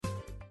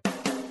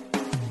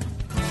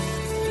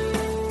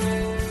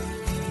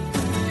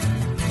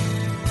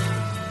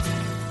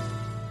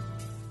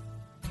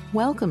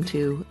Welcome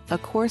to A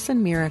Course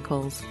in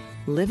Miracles,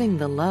 Living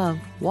the Love,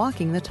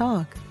 Walking the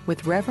Talk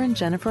with Reverend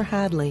Jennifer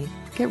Hadley.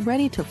 Get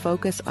ready to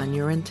focus on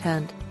your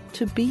intent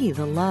to be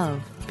the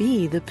love,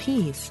 be the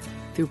peace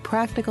through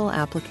practical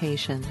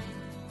application.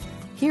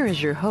 Here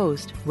is your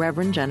host,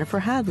 Reverend Jennifer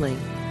Hadley.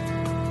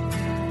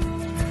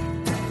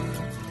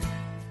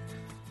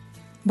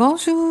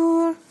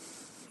 Bonjour.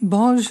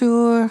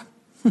 Bonjour.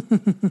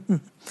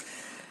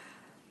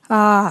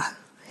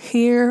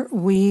 Here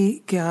we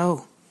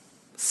go.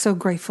 So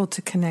grateful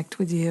to connect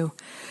with you.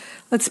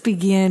 Let's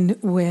begin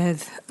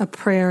with a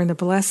prayer and a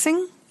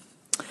blessing.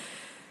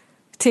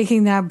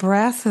 Taking that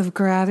breath of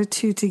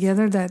gratitude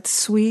together, that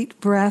sweet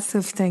breath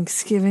of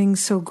thanksgiving,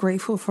 so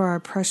grateful for our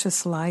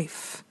precious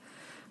life,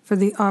 for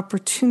the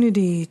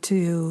opportunity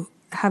to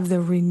have the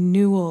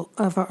renewal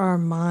of our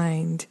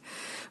mind.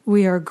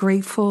 We are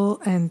grateful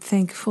and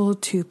thankful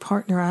to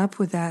partner up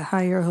with that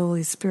higher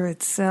Holy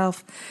Spirit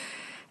self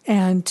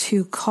and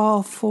to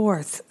call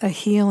forth a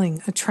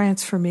healing, a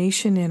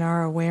transformation in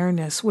our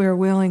awareness. We're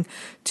willing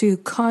to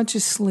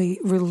consciously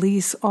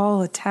release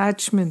all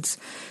attachments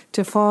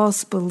to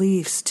false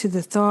beliefs, to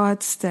the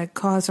thoughts that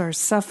cause our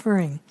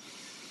suffering.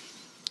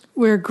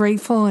 We're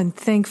grateful and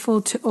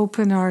thankful to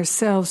open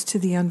ourselves to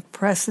the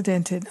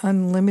unprecedented,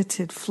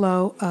 unlimited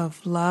flow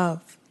of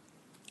love.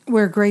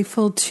 We're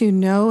grateful to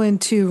know and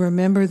to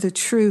remember the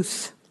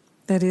truth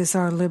that is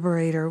our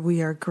liberator.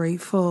 We are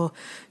grateful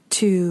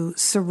to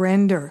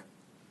surrender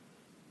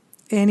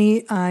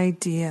any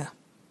idea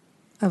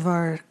of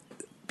our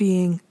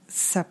being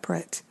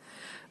separate.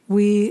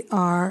 We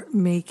are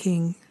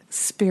making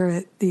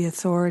Spirit the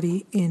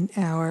authority in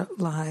our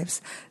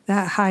lives.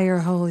 That higher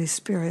Holy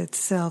Spirit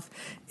self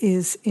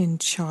is in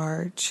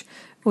charge.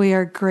 We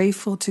are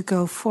grateful to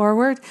go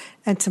forward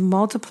and to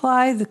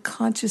multiply the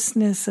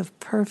consciousness of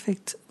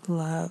perfect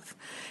love.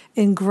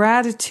 In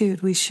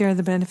gratitude, we share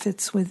the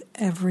benefits with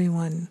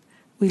everyone.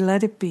 We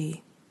let it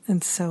be.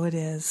 And so it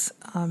is.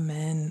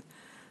 Amen.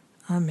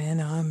 Amen.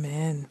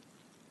 Amen.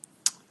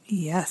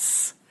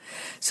 Yes.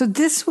 So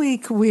this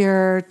week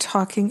we're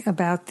talking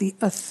about the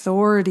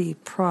authority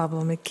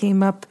problem. It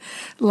came up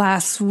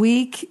last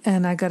week,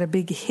 and I got a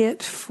big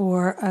hit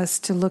for us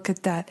to look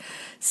at that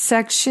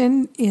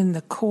section in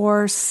the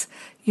course.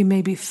 You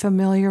may be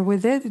familiar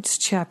with it. It's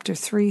chapter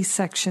 3,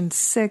 section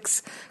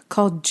 6,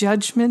 called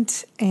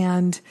Judgment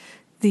and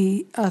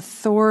the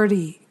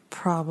Authority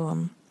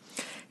Problem.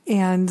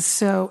 And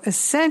so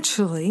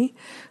essentially,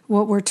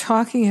 what we're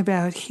talking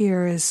about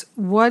here is,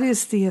 what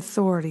is the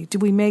authority? Do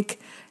we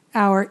make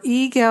our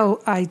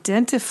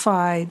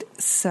ego-identified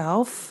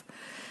self,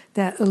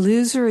 that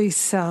illusory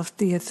self,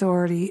 the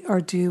authority, or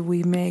do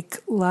we make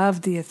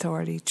love the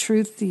authority,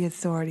 truth the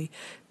authority,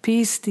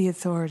 peace the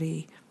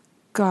authority,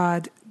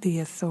 God the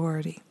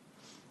authority?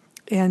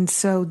 And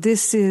so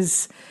this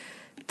is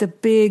the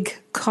big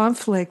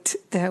conflict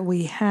that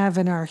we have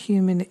in our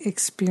human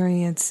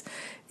experience,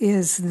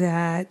 is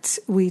that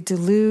we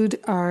delude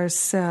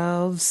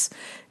ourselves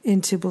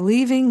into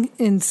believing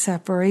in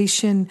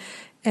separation,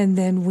 and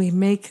then we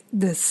make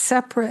the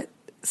separate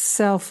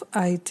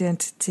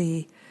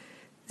self-identity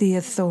the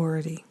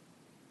authority.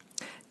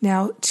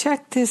 Now,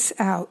 check this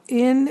out.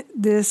 In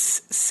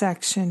this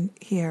section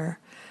here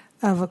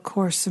of A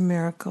Course in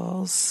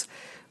Miracles,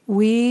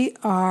 we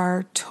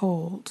are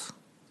told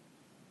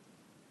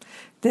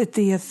that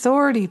the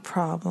authority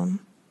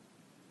problem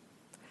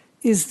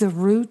is the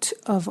root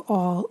of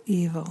all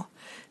evil.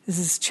 This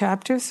is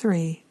chapter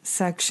 3,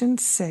 section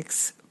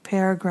 6,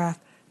 paragraph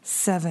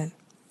 7.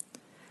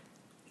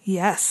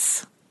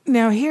 Yes.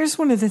 Now, here's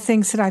one of the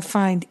things that I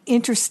find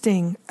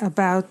interesting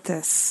about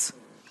this,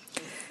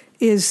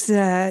 is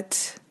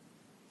that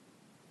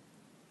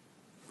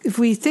if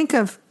we think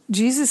of,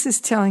 Jesus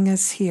is telling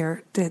us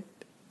here that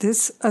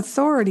this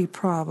authority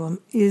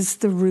problem is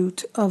the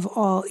root of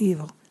all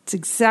evil. It's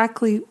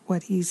exactly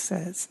what he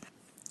says.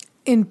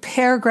 In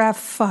paragraph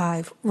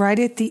 5, right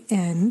at the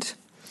end,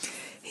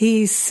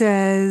 he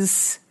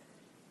says,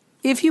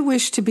 if you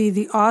wish to be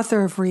the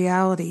author of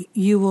reality,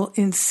 you will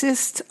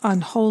insist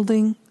on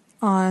holding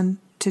on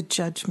to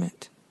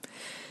judgment.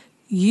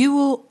 You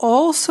will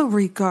also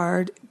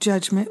regard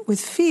judgment with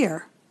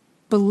fear,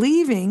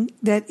 believing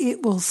that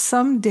it will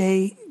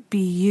someday be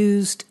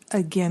used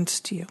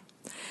against you.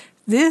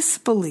 This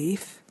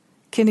belief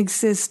can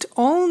exist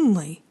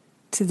only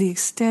to the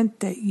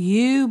extent that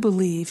you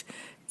believe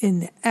in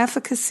the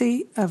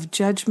efficacy of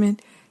judgment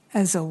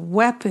as a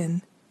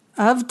weapon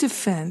of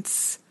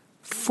defense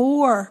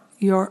for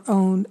your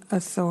own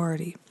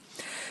authority.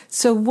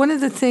 So one of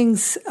the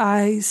things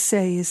I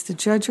say is the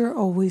judger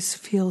always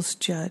feels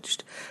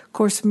judged.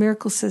 Course in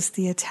Miracles says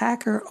the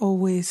attacker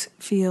always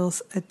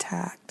feels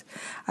attacked.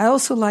 I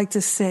also like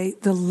to say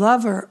the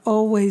lover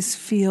always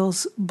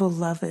feels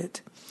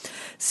beloved.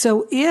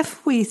 So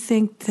if we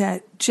think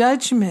that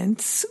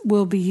judgments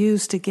will be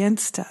used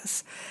against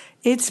us,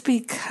 it's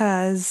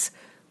because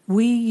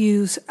we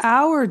use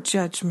our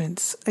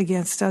judgments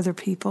against other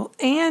people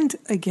and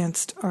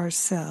against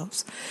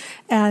ourselves.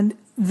 And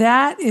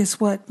that is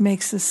what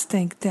makes us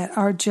think that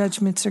our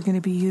judgments are going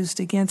to be used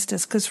against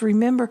us. Because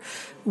remember,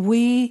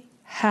 we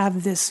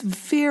have this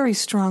very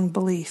strong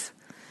belief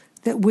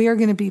that we are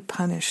going to be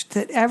punished,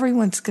 that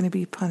everyone's going to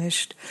be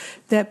punished,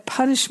 that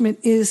punishment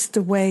is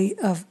the way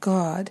of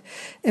God.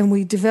 And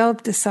we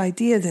developed this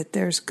idea that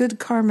there's good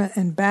karma,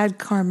 and bad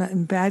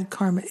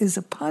karma is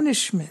a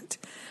punishment.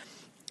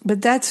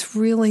 But that's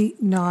really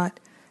not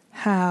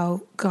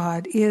how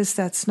God is.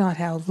 That's not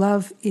how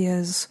love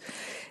is.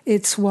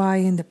 It's why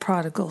in the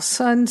prodigal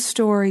son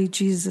story,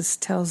 Jesus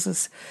tells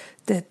us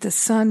that the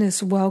son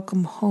is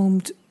welcome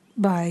home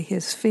by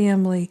his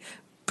family,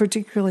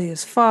 particularly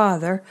his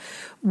father,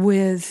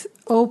 with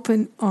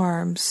open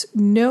arms,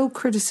 no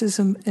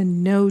criticism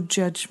and no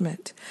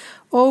judgment.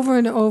 Over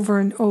and over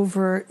and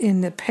over in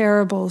the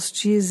parables,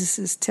 Jesus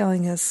is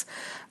telling us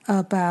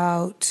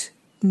about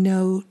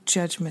no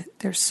judgment.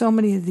 There's so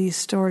many of these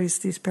stories,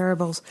 these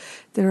parables,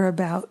 that are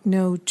about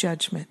no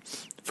judgment.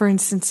 For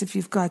instance, if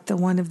you've got the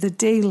one of the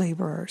day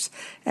laborers,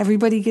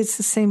 everybody gets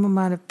the same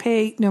amount of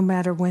pay no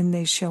matter when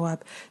they show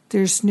up.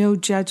 There's no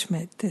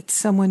judgment that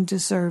someone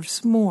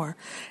deserves more.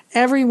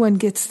 Everyone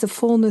gets the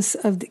fullness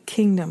of the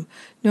kingdom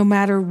no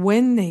matter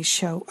when they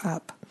show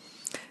up.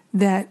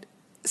 That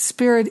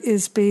Spirit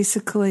is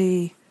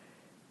basically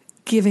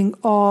giving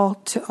all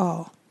to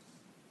all.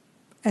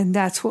 And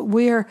that's what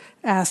we're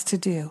asked to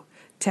do,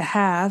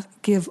 to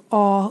give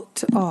all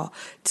to all,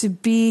 to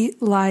be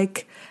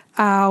like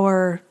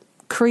our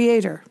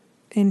Creator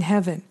in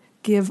heaven,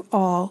 give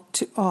all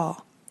to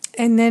all.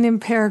 And then in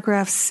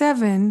paragraph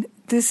 7,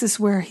 this is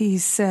where he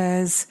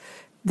says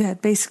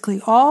that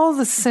basically all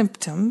the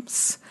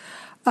symptoms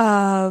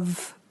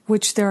of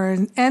which there are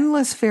an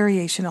endless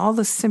variation, all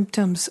the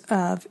symptoms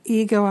of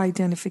ego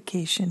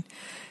identification,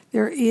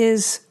 there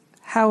is,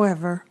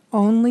 however,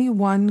 only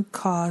one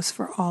cause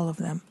for all of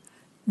them,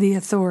 the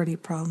authority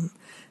problem.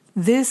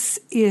 This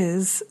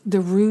is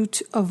the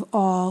root of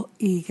all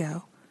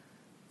ego.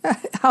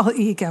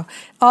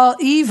 All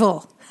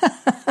evil.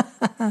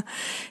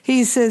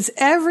 He says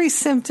every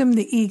symptom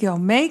the ego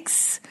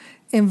makes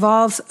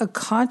involves a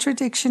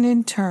contradiction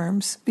in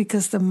terms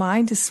because the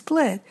mind is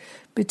split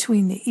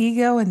between the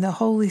ego and the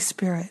Holy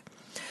Spirit,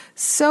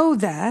 so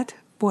that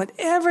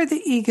whatever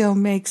the ego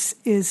makes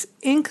is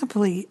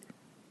incomplete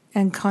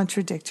and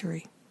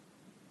contradictory.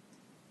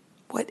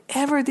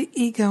 Whatever the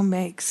ego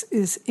makes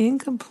is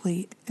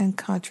incomplete and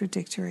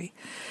contradictory.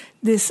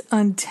 This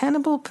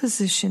untenable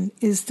position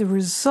is the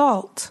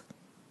result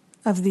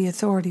of the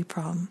authority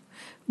problem,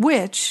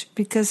 which,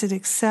 because it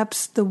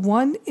accepts the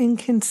one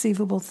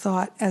inconceivable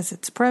thought as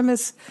its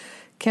premise,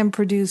 can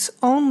produce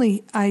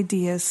only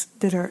ideas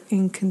that are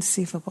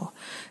inconceivable.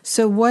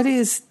 So what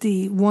is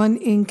the one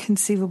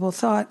inconceivable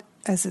thought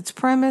as its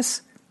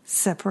premise?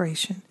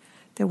 Separation,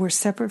 that we're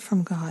separate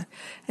from God.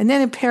 And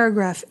then in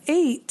paragraph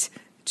 8,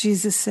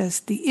 Jesus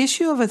says the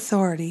issue of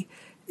authority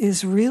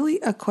is really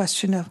a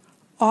question of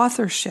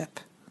authorship.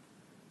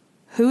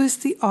 Who is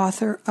the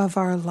author of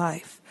our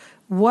life?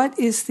 What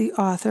is the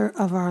author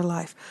of our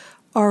life?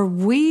 Are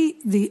we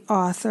the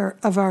author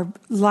of our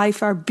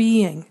life, our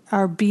being,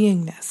 our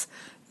beingness?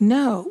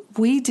 No,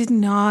 we did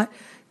not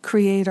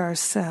create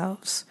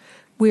ourselves.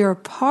 We are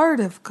part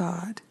of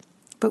God,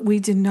 but we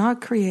did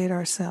not create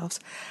ourselves.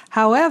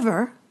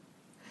 However,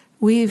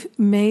 we've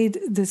made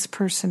this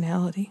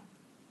personality,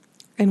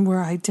 and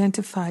we're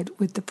identified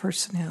with the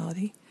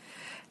personality.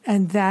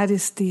 And that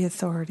is the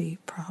authority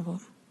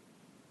problem.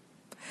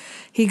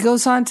 He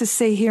goes on to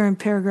say here in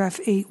paragraph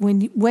 8,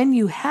 when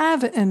you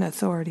have an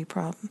authority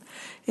problem,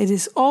 it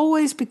is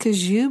always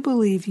because you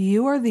believe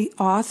you are the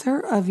author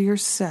of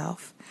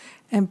yourself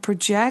and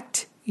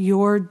project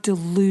your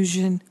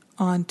delusion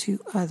onto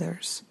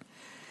others.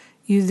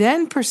 You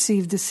then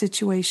perceive the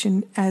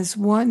situation as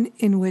one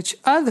in which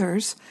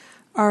others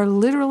are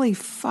literally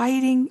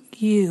fighting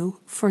you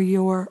for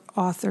your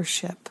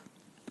authorship.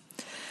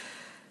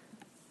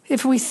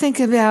 If we think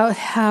about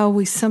how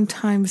we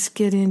sometimes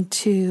get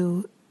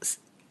into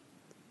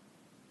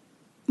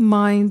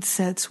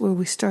mindsets where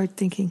we start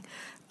thinking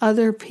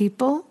other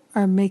people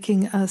are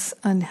making us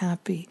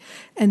unhappy,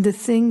 and the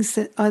things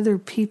that other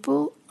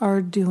people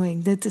are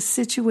doing, that the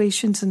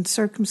situations and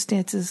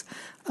circumstances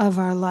of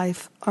our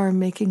life are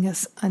making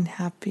us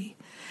unhappy,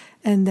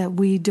 and that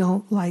we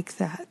don't like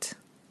that.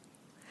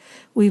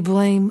 We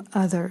blame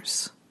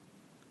others.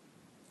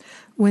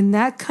 When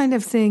that kind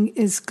of thing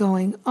is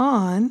going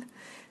on,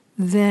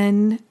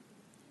 then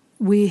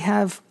we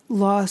have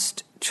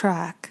lost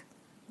track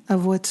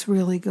of what's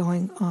really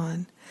going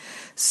on.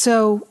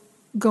 So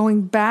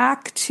going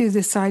back to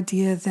this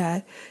idea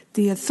that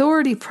the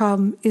authority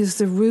problem is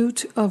the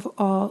root of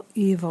all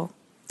evil,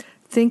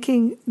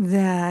 thinking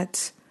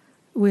that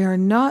we are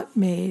not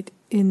made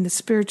in the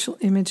spiritual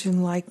image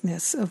and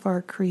likeness of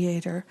our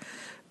Creator,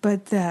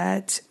 but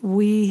that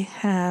we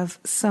have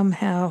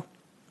somehow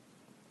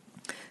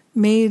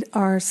made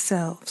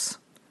ourselves,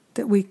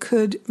 that we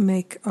could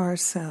make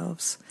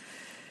ourselves,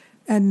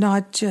 and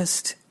not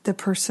just the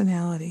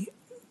personality.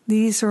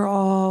 These are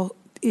all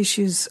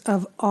issues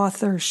of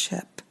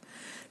authorship.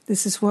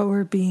 This is what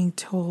we're being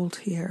told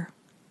here.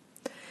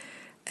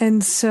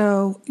 And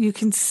so you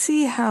can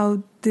see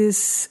how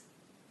this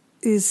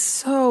is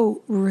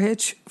so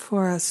rich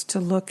for us to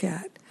look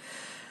at.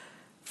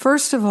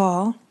 First of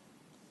all,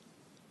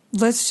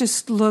 let's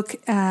just look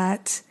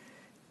at,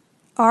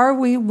 are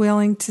we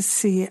willing to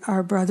see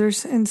our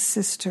brothers and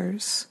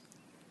sisters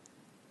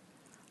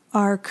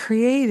are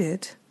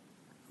created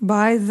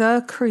by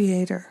the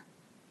Creator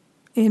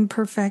in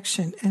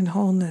perfection and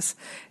wholeness?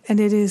 And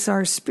it is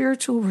our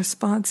spiritual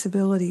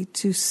responsibility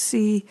to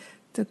see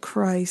the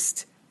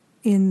Christ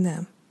in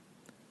them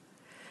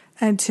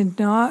and to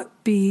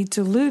not be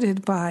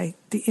deluded by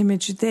the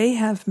image they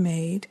have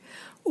made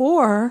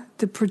or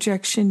the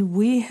projection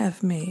we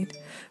have made,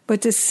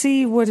 but to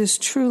see what is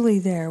truly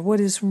there, what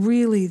is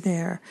really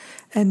there,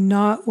 and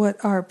not what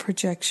our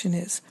projection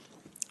is.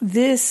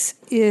 This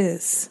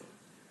is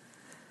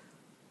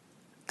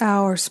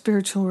our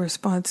spiritual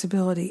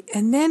responsibility.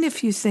 And then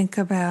if you think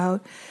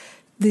about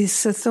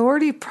this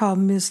authority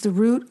problem is the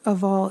root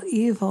of all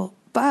evil,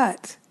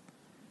 but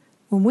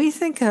when we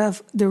think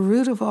of the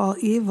root of all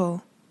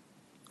evil,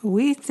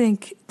 we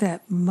think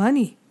that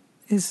money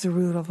is the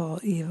root of all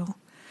evil.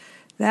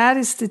 That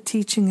is the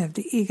teaching of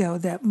the ego,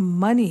 that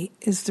money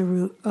is the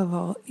root of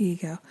all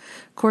ego.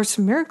 Course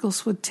in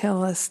Miracles would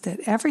tell us that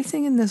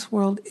everything in this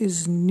world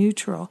is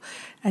neutral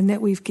and that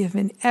we've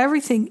given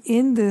everything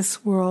in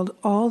this world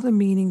all the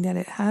meaning that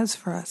it has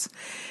for us.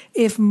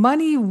 If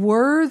money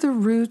were the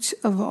root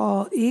of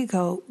all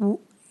ego,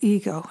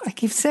 I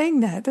keep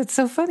saying that, that's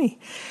so funny.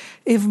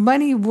 If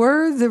money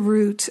were the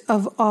root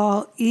of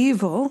all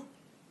evil,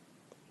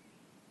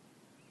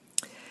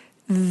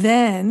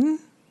 then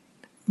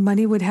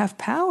money would have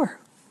power,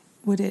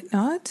 would it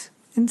not,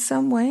 in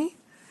some way?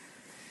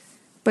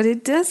 But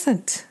it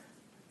doesn't.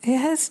 It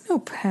has no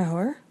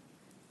power.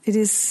 It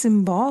is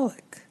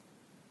symbolic.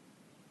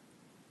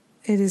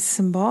 It is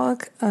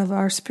symbolic of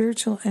our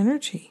spiritual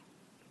energy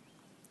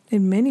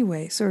in many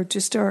ways, or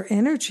just our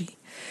energy.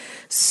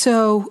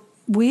 So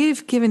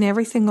we've given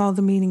everything all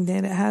the meaning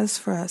that it has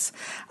for us.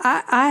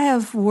 I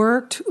have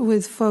worked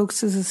with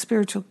folks as a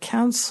spiritual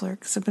counselor,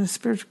 because I've been a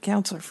spiritual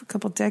counselor for a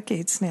couple of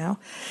decades now.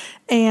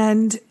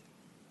 And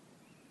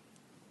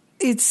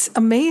it's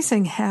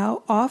amazing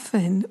how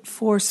often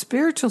for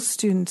spiritual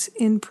students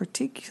in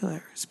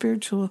particular,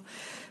 spiritual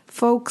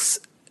folks,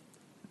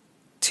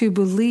 to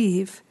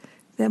believe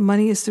that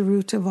money is the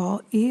root of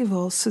all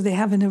evil, so they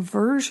have an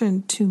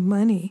aversion to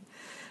money,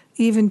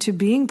 even to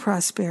being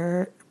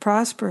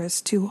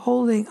prosperous, to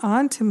holding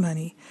on to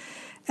money,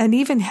 and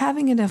even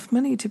having enough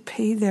money to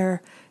pay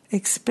their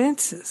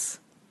expenses.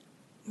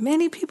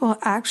 Many people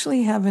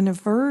actually have an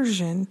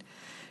aversion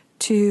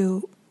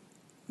to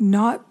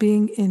not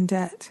being in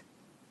debt,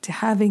 to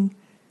having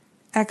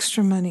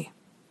extra money,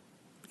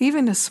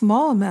 even a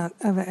small amount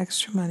of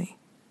extra money.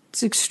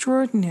 It's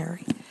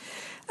extraordinary.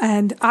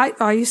 And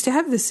I used to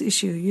have this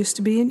issue. It used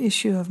to be an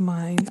issue of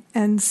mine.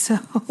 And so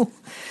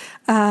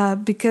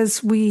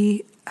because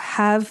we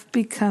have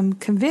become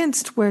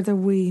convinced, whether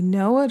we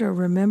know it or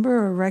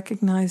remember or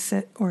recognize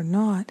it or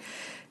not,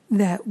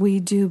 that we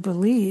do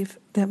believe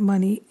that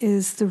money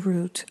is the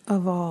root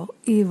of all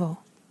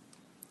evil.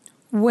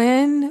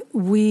 When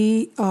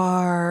we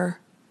are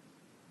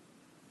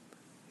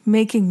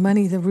making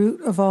money the root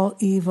of all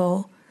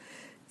evil,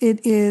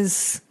 it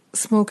is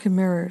smoke and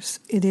mirrors.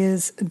 It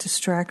is a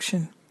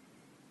distraction.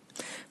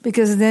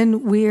 Because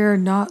then we are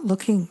not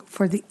looking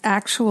for the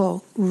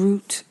actual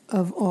root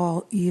of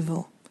all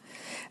evil.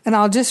 And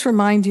I'll just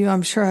remind you,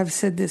 I'm sure I've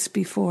said this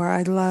before,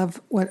 I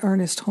love what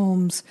Ernest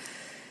Holmes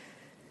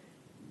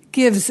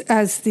gives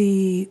as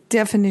the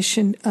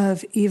definition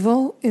of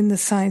evil in the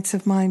Science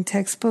of Mind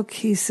textbook.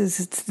 He says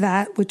it's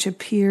that which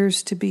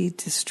appears to be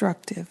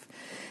destructive.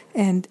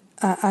 And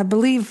I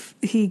believe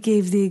he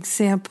gave the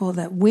example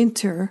that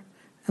winter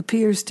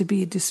appears to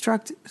be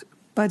destructive,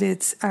 but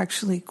it's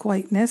actually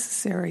quite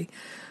necessary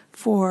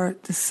for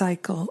the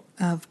cycle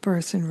of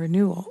birth and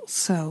renewal.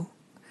 So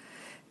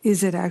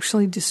is it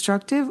actually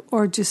destructive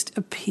or just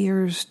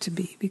appears to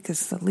be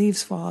because the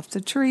leaves fall off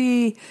the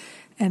tree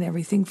and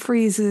everything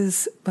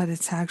freezes, but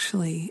it's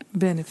actually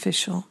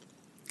beneficial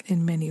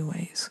in many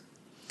ways?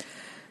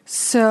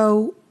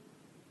 So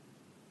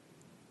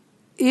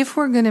if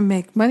we're going to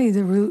make money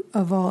the root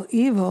of all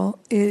evil,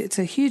 it's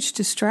a huge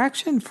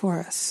distraction for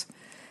us.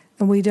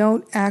 And we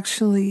don't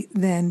actually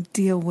then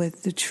deal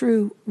with the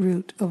true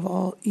root of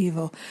all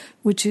evil,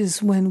 which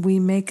is when we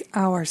make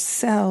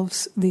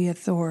ourselves the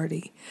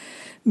authority,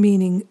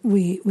 meaning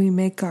we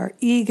make our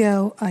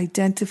ego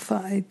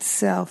identified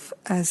self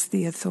as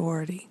the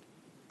authority.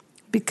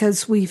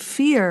 Because we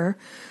fear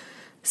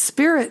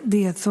spirit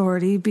the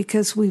authority,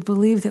 because we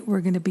believe that we're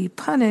going to be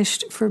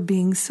punished for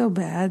being so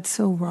bad,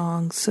 so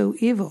wrong, so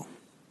evil.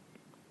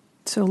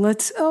 So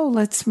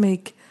let's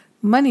make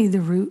money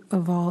the root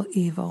of all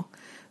evil,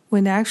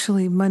 when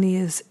actually money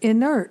is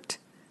inert.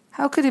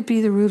 How could it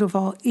be the root of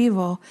all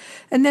evil?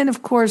 And then,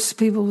 of course,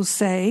 people will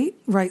say,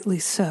 rightly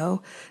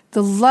so,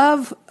 the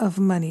love of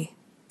money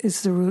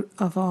is the root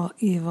of all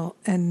evil,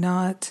 and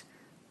not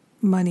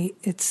money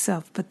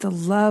itself, but the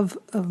love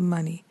of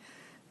money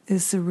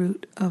is the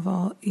root of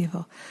all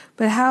evil.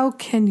 But how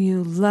can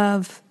you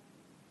love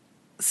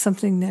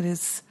something that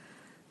is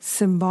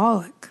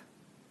symbolic?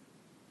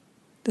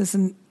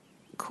 Doesn't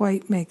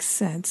quite make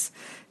sense.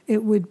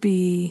 It would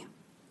be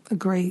a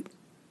great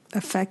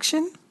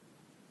affection,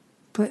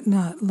 but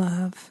not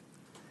love.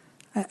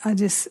 I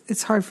just,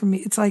 it's hard for me.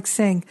 It's like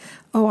saying,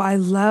 oh, I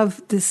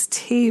love this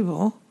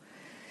table,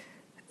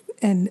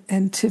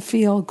 and to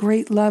feel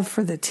great love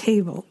for the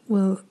table.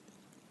 Well,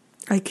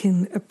 I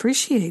can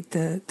appreciate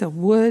the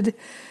wood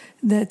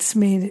that's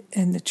made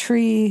and the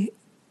tree,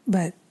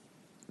 but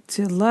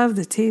to love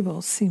the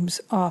table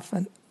seems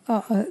often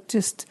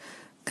just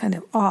kind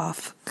of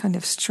off, kind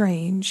of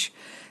strange.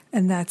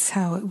 And that's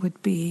how it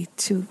would be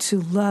to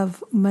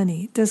love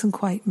money. It doesn't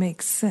quite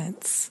make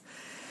sense.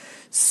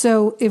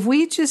 So if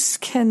we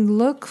just can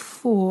look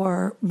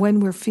for when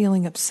we're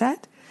feeling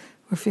upset,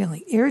 we're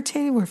feeling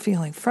irritated, we're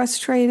feeling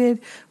frustrated,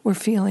 we're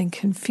feeling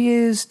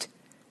confused,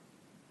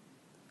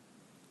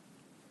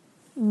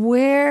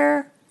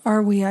 where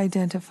are we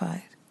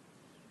identified?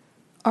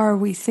 Are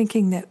we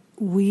thinking that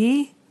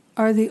we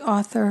are the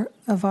author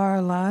of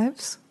our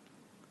lives,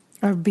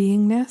 our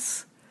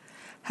beingness?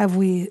 Have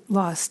we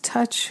lost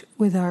touch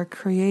with our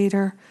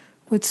Creator?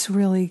 What's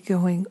really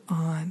going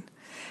on?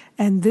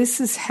 And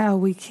this is how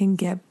we can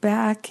get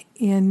back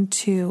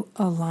into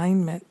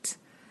alignment.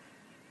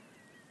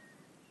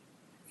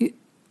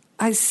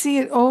 I see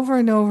it over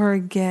and over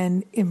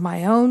again in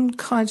my own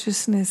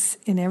consciousness,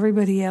 in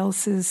everybody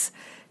else's,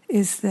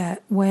 is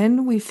that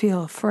when we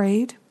feel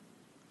afraid,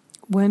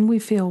 when we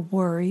feel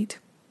worried,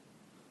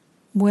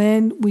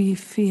 when we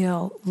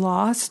feel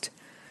lost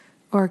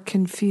or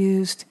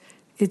confused,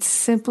 it's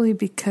simply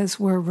because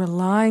we're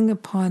relying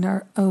upon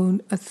our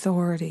own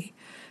authority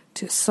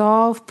to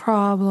solve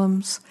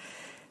problems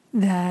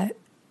that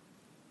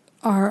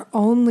are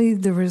only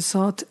the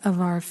result of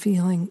our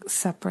feeling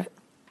separate.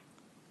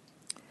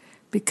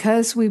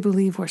 Because we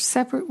believe we're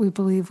separate, we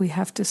believe we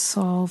have to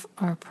solve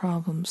our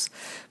problems.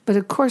 But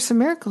A Course in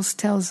Miracles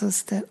tells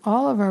us that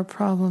all of our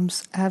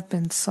problems have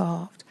been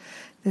solved,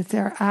 that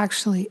there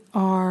actually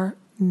are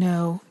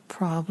no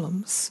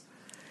problems.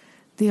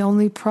 The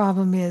only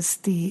problem is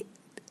the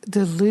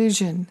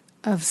delusion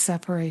of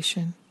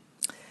separation.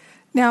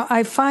 Now,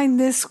 I find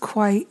this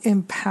quite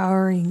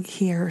empowering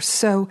here.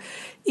 So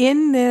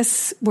in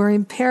this, we're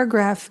in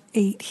paragraph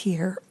 8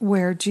 here,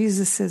 where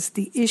Jesus says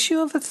the issue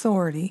of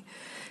authority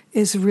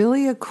is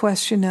really a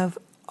question of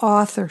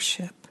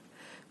authorship.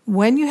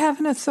 When you have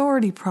an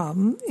authority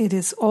problem, it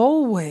is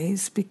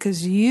always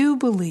because you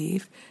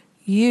believe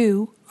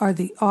you are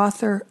the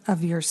author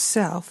of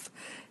yourself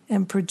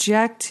and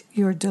project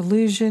your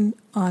delusion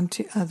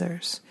onto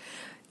others.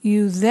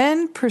 You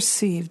then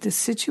perceive the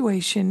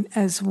situation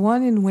as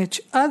one in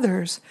which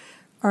others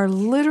are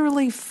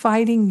literally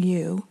fighting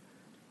you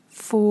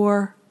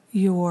for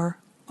your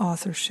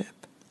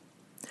authorship.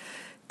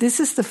 This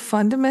is the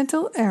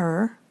fundamental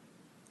error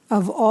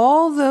of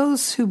all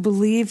those who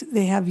believe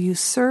they have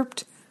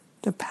usurped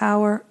the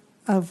power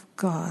of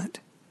God.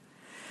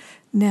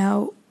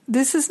 Now,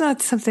 this is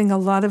not something a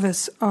lot of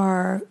us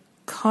are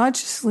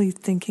consciously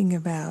thinking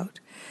about.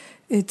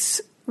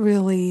 It's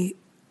really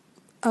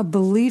a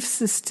belief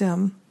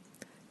system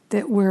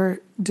that we're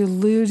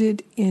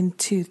deluded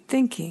into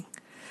thinking,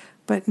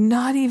 but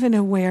not even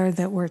aware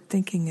that we're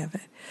thinking of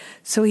it.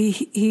 So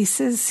he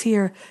says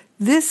here,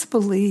 this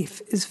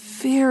belief is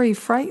very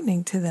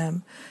frightening to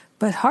them,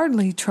 but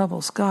hardly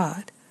troubles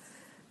God.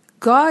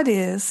 God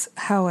is,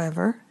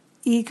 however,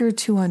 eager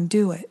to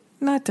undo it,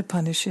 not to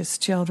punish his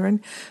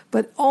children,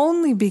 but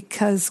only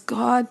because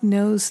God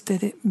knows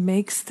that it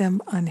makes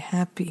them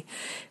unhappy.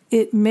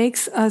 It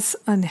makes us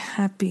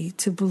unhappy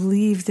to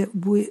believe that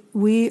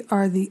we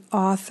are the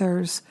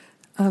authors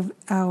of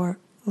our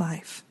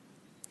life.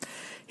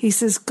 He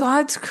says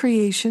God's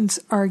creations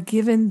are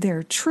given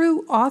their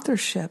true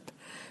authorship,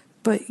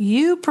 but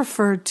you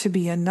prefer to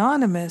be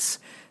anonymous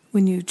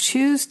when you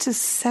choose to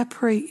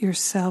separate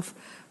yourself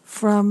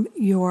from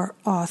your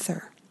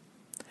author.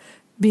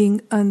 Being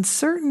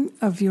uncertain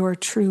of your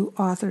true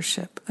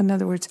authorship, in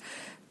other words,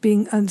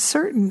 being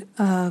uncertain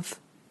of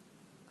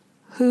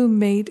who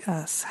made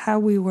us, how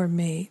we were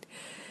made,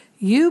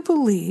 you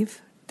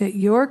believe that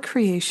your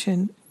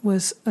creation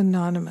was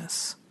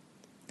anonymous.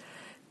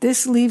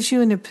 This leaves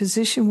you in a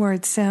position where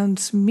it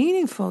sounds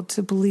meaningful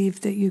to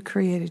believe that you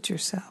created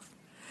yourself.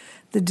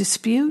 The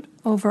dispute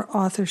over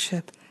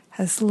authorship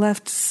has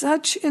left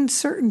such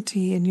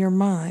uncertainty in your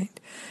mind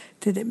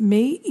that it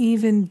may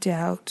even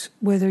doubt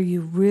whether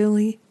you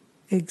really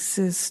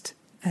exist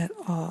at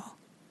all.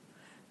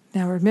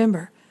 Now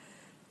remember,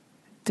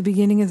 at the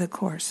beginning of the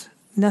Course,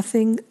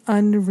 nothing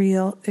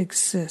unreal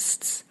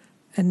exists,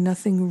 and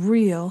nothing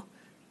real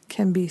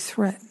can be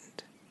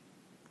threatened.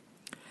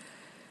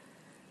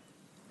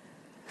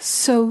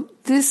 So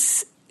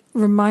this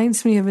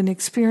reminds me of an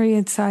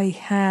experience I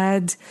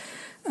had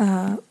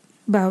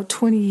about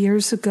 20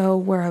 years ago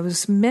where I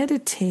was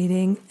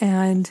meditating,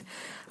 and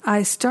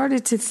I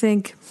started to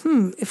think,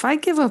 if I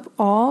give up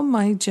all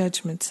my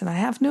judgments and I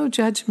have no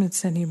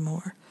judgments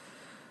anymore,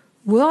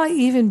 will I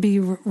even be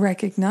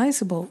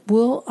recognizable?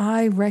 Will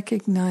I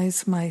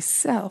recognize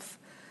myself?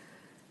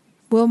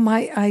 Will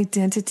my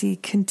identity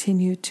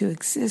continue to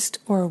exist,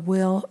 or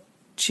will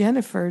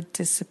Jennifer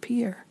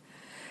disappear?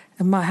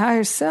 And my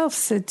higher self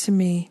said to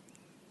me,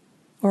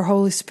 or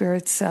Holy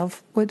Spirit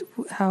self,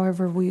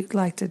 however we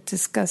like to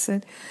discuss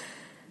it,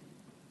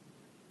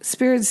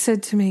 Spirit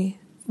said to me,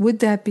 would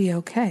that be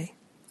okay?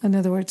 In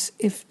other words,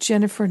 if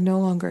Jennifer no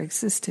longer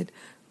existed,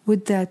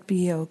 would that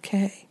be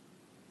okay?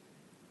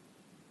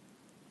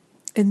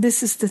 And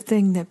this is the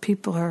thing that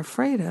people are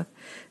afraid of.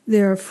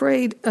 They're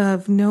afraid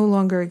of no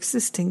longer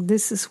existing.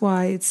 This is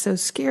why it's so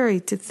scary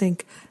to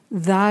think,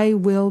 thy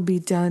will be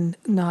done,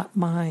 not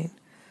mine.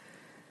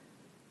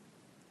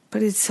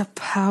 But it's a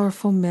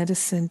powerful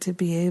medicine to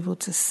be able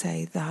to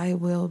say, thy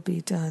will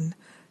be done,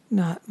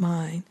 not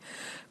mine.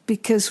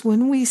 Because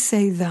when we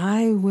say,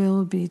 thy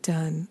will be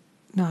done,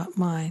 not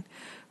mine,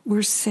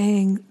 we're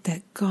saying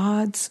that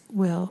God's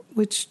will,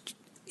 which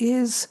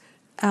is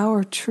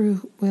our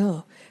true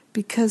will,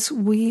 because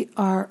we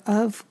are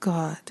of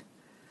God,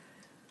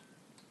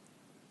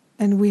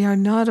 and we are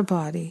not a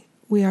body,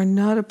 we are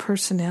not a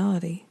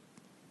personality.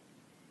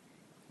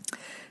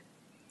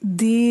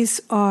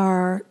 These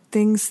are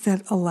things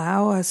that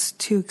allow us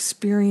to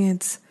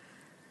experience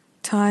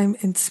time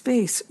and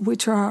space,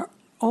 which are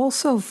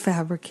also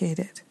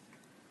fabricated.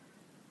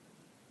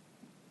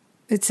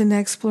 It's an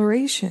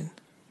exploration.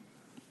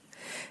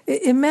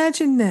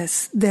 Imagine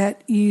this,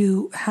 that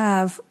you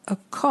have a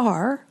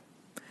car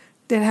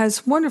that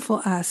has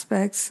wonderful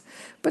aspects,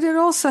 but it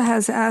also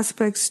has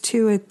aspects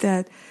to it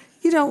that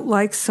you don't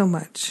like so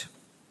much.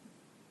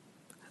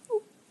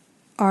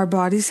 Our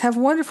bodies have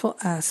wonderful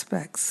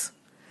aspects,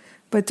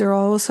 but there are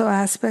also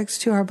aspects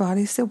to our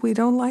bodies that we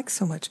don't like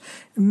so much.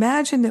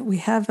 Imagine that we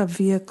have a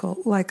vehicle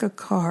like a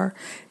car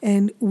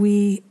and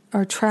we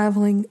are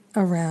traveling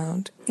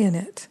around in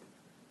it.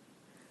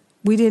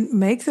 We didn't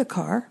make the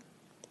car,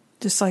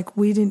 just like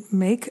we didn't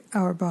make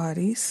our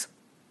bodies.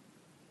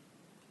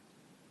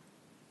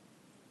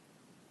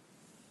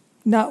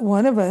 Not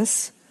one of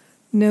us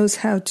knows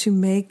how to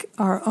make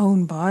our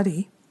own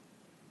body.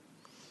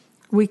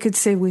 We could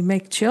say we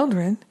make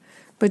children,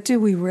 but do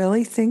we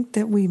really think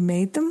that we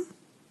made them?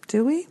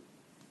 Do we?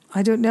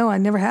 I don't know. I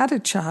never had a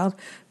child.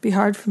 It'd be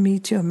hard for me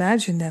to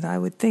imagine that. I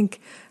would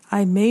think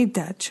I made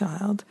that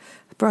child.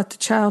 I brought the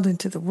child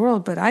into the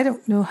world, but I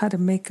don't know how to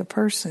make a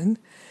person.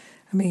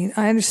 I mean,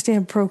 I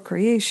understand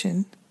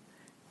procreation,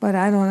 but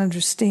I don't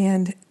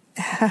understand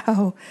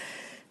how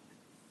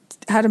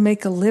to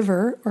make a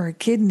liver or a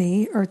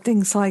kidney or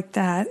things like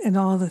that and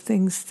all the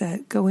things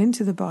that go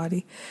into the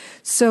body.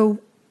 So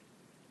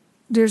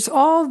there's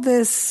all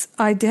this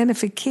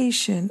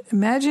identification.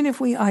 Imagine if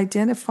we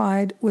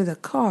identified with a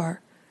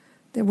car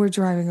that we're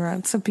driving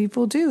around. Some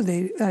people do.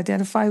 They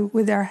identify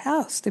with our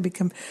house. They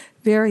become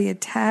very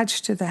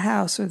attached to the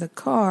house or the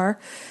car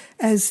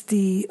as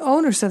the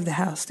owners of the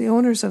house, the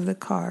owners of the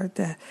car,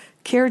 the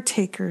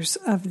caretakers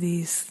of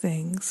these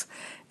things.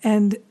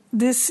 And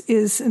this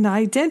is an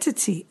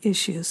identity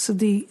issue. So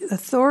the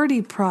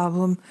authority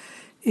problem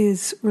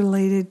is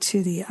related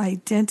to the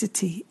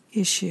identity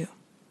issue.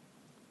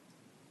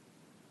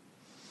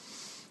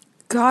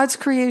 God's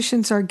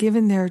creations are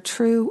given their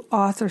true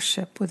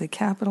authorship with a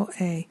capital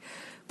A,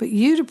 but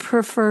you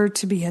prefer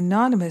to be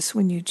anonymous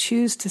when you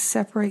choose to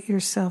separate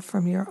yourself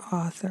from your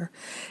author.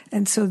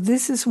 And so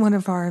this is one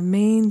of our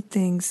main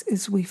things,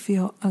 is we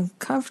feel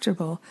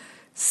uncomfortable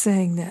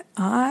saying that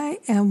I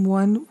am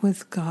one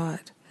with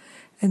God.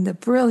 And the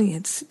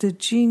brilliance, the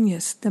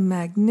genius, the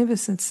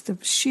magnificence, the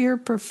sheer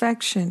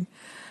perfection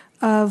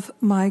of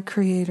my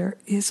Creator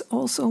is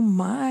also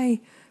my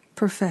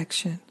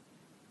perfection.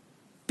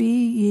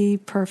 Be ye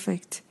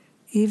perfect,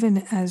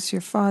 even as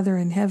your Father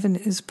in heaven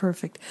is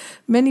perfect.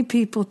 Many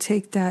people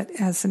take that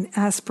as an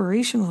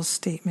aspirational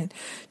statement,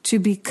 to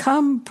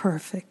become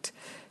perfect.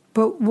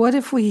 But what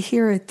if we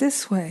hear it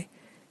this way?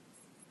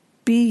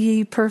 Be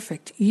ye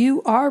perfect.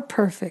 You are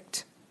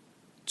perfect,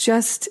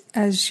 just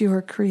as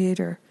your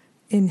Creator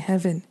in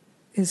heaven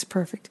is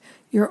perfect.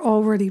 You're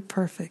already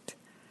perfect.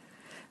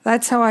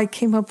 That's how I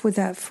came up with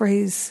that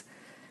phrase,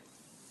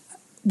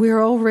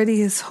 we're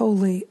already as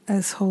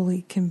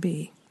holy can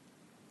be.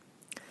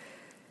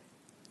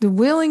 The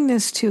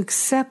willingness to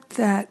accept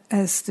that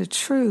as the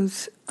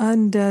truth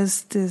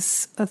undoes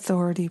this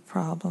authority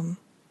problem.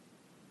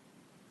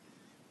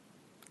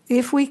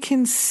 If we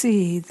can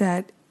see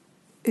that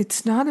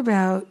it's not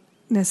about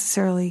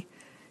necessarily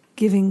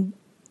giving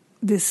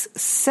this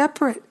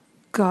separate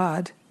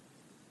God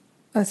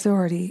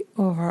authority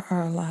over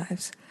our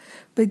lives,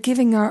 but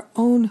giving our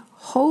own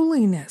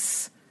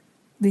holiness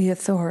the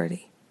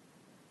authority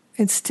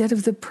instead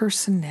of the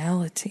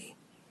personality.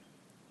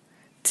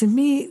 To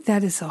me,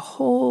 that is a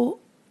whole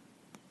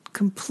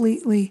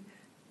completely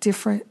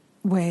different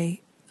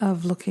way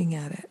of looking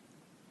at it.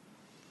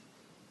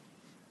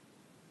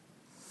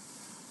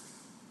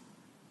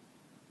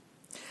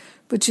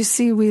 But you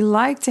see, we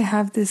like to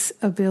have this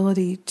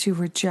ability to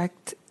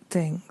reject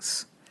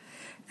things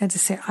and to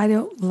say, I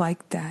don't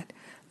like that.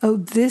 Oh,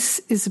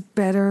 this is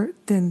better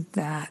than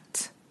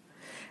that.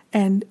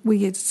 And we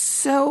get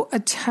so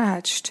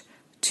attached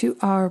to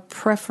our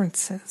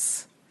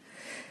preferences.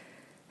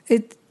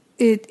 It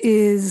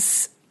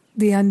is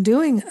the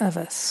undoing of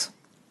us.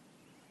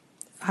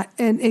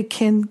 And it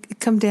can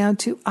come down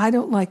to, I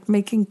don't like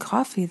making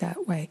coffee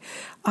that way.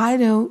 I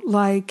don't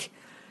like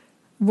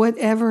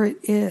whatever it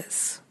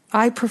is.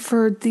 I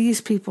prefer these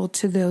people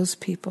to those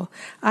people.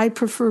 I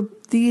prefer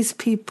these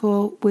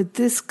people with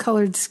this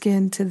colored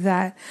skin to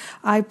that.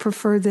 I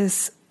prefer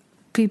this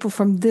people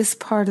from this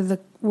part of the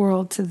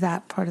world to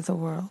that part of the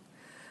world.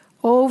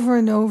 Over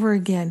and over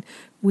again,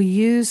 we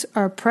use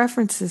our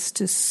preferences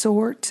to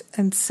sort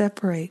and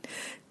separate.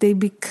 They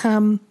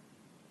become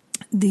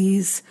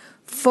these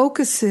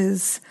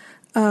focuses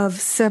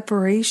of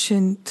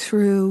separation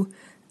through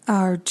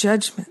our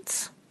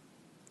judgments,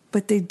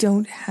 but they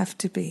don't have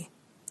to be.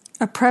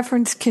 A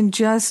preference can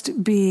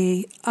just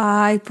be,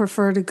 I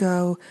prefer to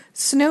go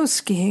snow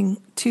skiing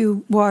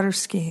to water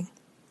skiing.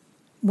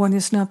 One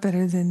is not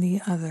better than the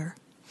other.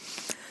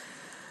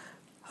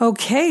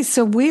 Okay,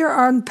 so we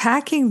are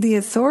unpacking the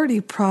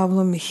authority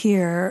problem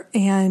here,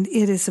 and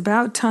it is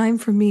about time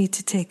for me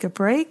to take a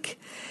break.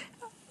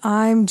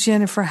 I'm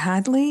Jennifer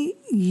Hadley.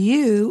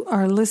 You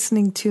are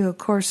listening to A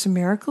Course in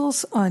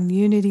Miracles on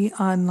Unity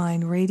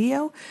Online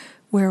Radio,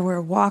 where we're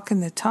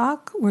walking the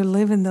talk, we're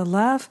living the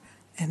love,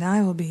 and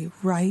I will be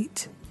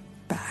right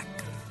back.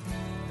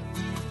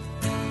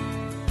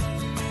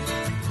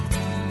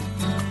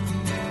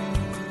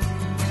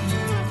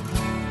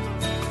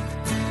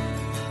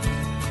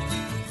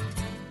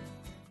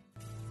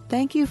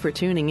 Thank you for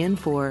tuning in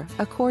for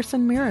A Course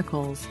in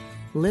Miracles,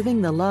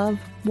 Living the Love,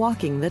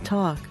 Walking the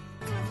Talk.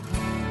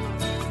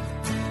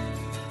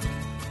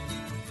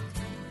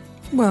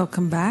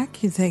 Welcome back.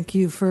 Thank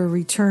you for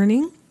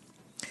returning.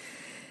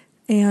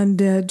 And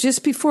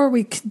just before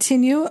we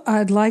continue,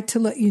 I'd like to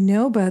let you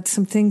know about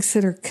some things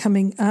that are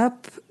coming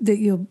up that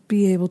you'll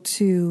be able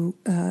to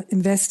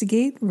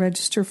investigate,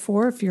 register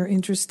for if you're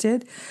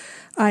interested.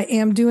 I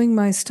am doing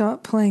my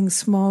Stop Playing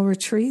Small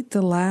retreat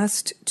the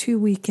last 2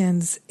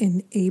 weekends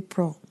in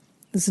April.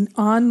 It's an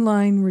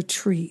online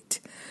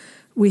retreat.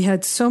 We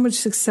had so much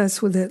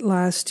success with it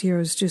last year. It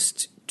was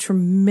just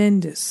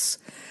tremendous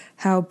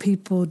how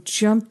people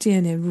jumped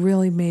in and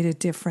really made a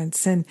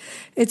difference. And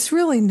it's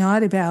really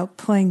not about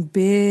playing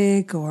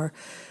big or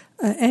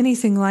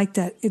anything like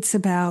that. It's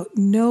about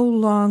no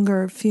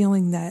longer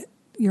feeling that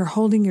you're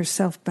holding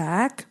yourself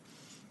back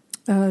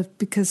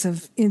because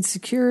of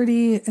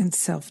insecurity and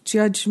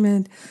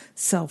self-judgment,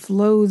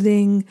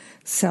 self-loathing,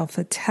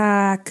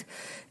 self-attack.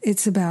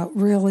 It's about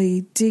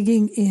really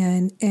digging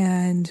in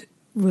and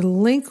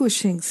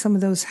relinquishing some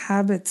of those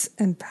habits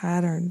and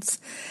patterns.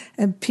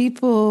 And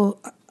people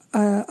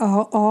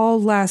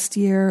all last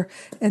year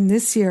and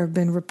this year have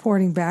been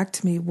reporting back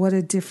to me what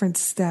a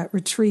difference that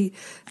retreat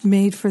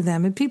made for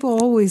them. And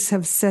people always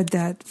have said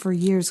that for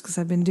years because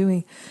I've been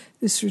doing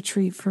this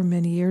retreat for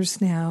many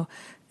years now.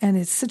 And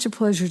it's such a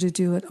pleasure to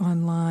do it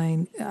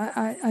online.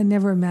 I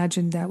never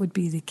imagined that would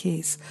be the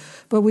case.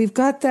 But we've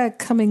got that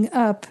coming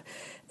up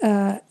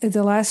the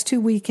last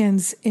 2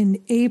 weekends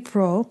in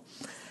April.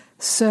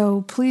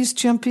 So please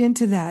jump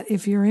into that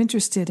if you're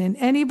interested. And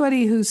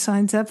anybody who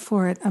signs up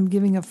for it, I'm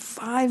giving a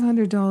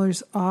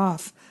 $500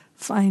 off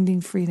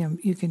Finding Freedom.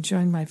 You can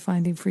join my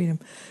Finding Freedom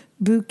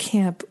boot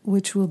camp,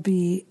 which will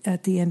be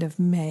at the end of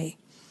May.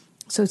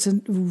 So it's a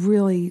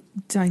really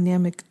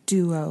dynamic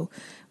duo.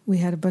 We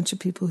had a bunch of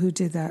people who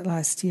did that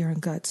last year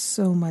and got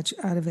so much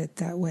out of it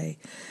that way.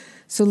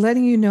 So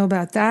letting you know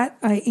about that.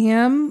 I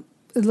am,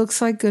 it looks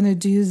like, going to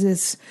do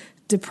this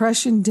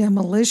depression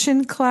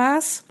demolition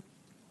class.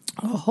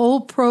 A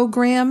whole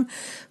program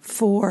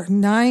for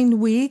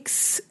 9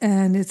 weeks,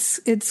 and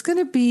it's going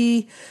to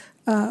be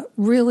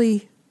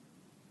really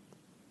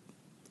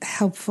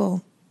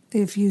helpful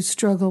if you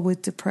struggle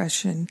with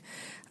depression.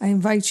 I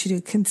invite you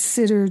to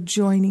consider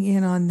joining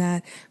in on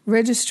that.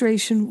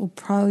 Registration will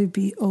probably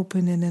be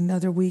open in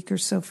another week or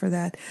so for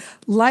that.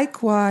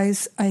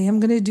 Likewise, I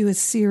am going to do a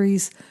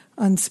series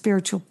on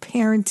spiritual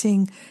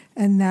parenting,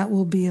 and that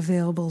will be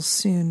available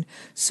soon.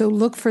 So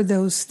look for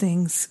those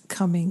things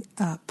coming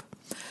up.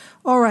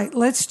 All right,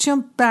 let's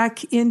jump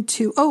back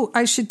into,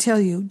 I should tell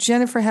you,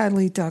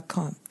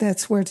 jenniferhadley.com.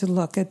 That's where to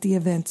look at the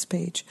events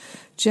page,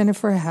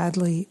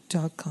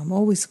 jenniferhadley.com.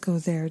 Always go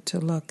there to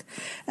look.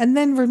 And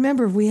then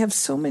remember, we have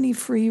so many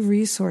free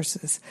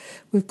resources.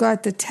 We've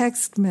got the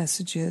text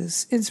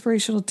messages,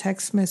 inspirational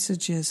text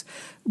messages.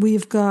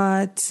 We've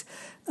got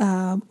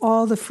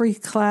all the free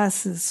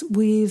classes.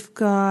 We've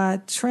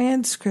got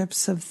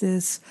transcripts of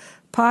this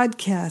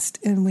podcast,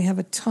 and we have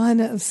a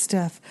ton of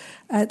stuff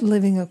at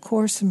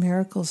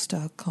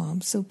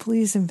livingacourseinmiracles.com. So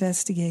please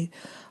investigate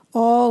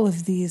all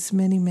of these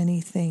many, many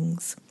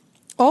things.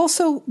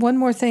 Also, one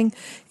more thing,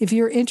 if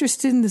you're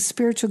interested in the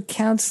spiritual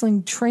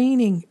counseling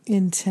training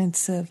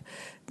intensive,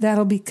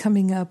 that'll be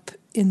coming up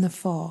in the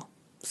fall.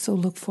 So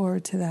look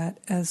forward to that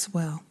as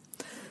well.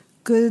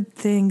 good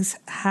things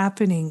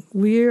happening.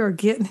 We are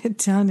getting it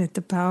done at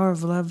the Power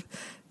of Love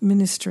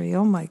Ministry.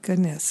 Oh my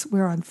goodness,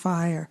 we're on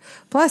fire.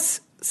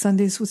 Plus,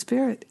 Sundays with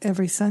Spirit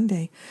every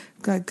Sunday.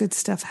 We've got good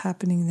stuff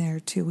happening there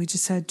too. We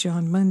just had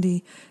John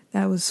Mundy.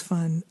 That was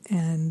fun.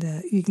 And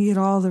you can get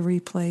all the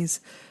replays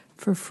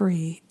for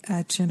free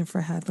at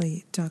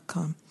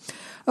jenniferhadley.com.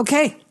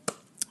 Okay,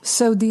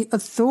 so the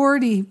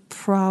authority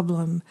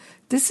problem.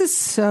 This is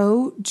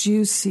so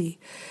juicy.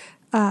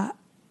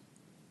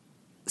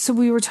 So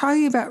we were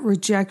talking about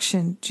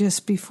rejection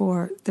just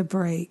before the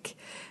break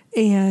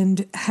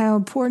and how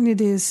important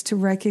it is to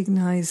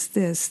recognize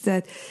this,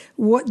 that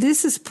what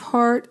this is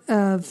part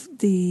of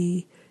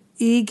the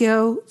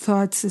ego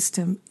thought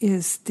system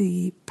is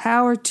the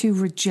power to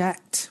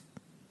reject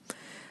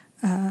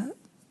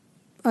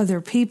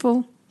other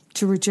people,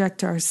 to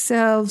reject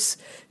ourselves,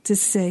 to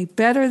say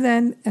better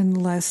than and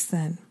less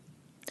than.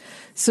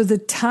 So the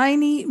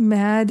tiny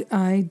mad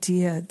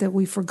idea that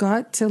we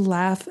forgot to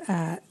laugh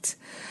at,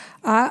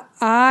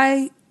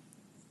 I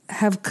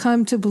have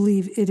come to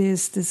believe it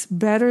is this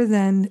better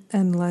than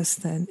and less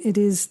than. It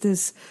is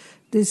this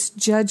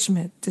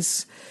judgment,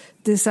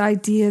 this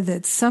idea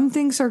that some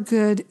things are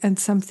good and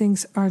some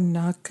things are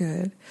not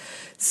good.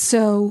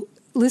 So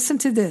listen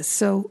to this.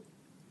 So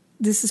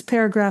this is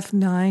paragraph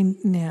 9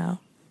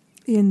 now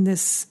in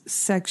this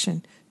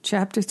section,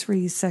 chapter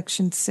 3,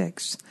 section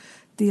 6,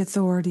 the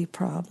authority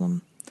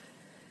problem.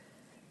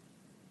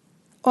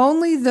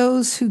 Only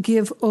those who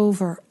give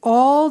over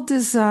all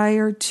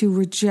desire to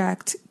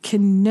reject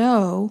can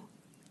know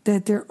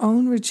that their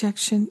own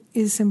rejection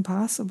is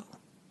impossible.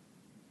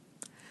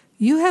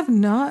 You have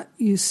not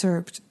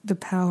usurped the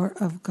power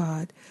of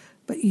God,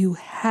 but you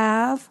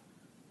have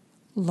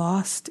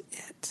lost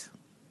it.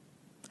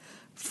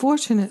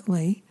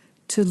 Fortunately,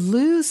 to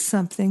lose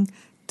something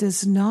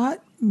does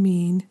not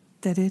mean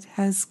that it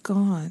has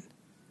gone.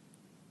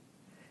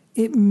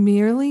 It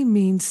merely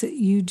means that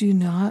you do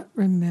not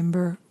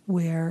remember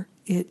where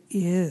it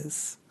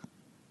is.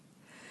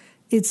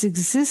 Its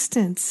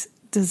existence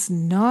does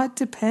not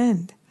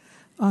depend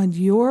on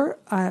your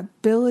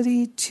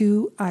ability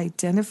to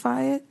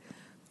identify it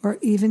or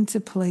even to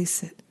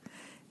place it.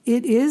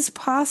 It is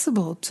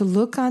possible to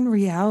look on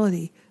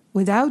reality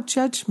without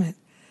judgment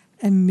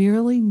and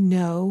merely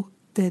know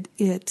that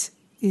it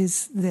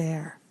is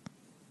there.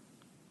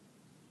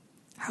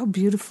 How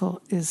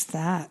beautiful is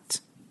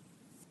that?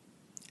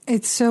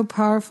 It's so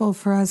powerful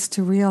for us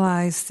to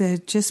realize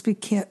that just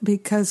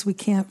because we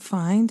can't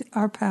find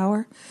our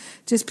power,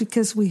 just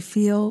because we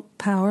feel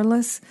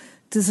powerless,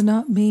 does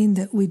not mean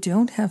that we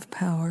don't have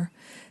power.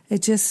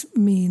 It just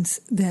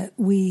means that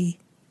we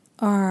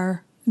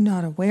are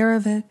not aware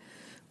of it,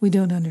 we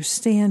don't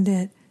understand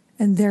it,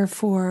 and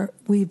therefore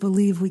we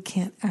believe we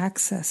can't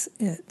access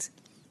it.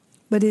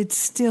 But it's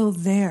still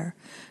there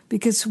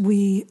because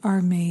we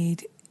are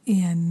made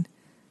in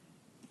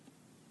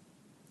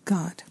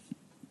God.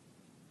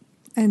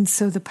 And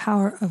so the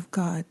power of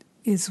God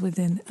is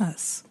within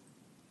us.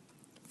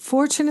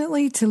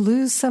 Fortunately, to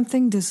lose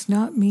something does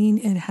not mean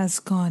it has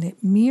gone.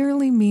 It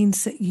merely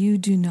means that you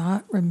do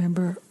not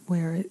remember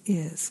where it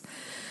is.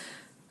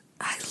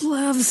 I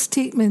love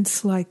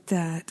statements like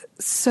that.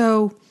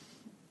 So,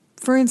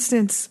 for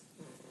instance,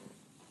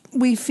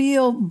 we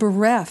feel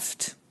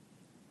bereft.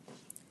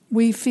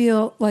 We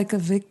feel like a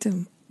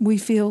victim. We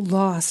feel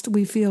lost.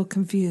 We feel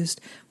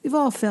confused. We've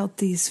all felt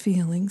these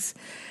feelings.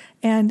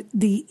 And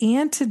the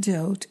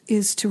antidote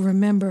is to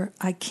remember,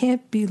 I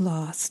can't be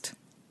lost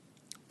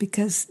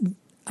because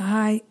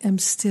I am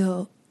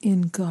still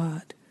in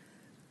God.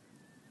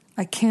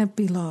 I can't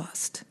be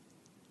lost,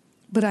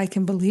 but I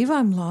can believe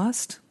I'm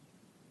lost.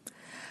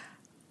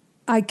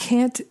 I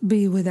can't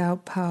be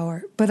without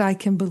power, but I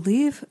can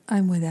believe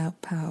I'm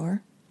without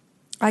power.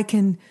 I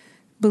can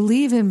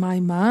believe in my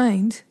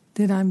mind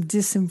that I'm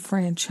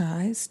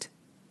disenfranchised.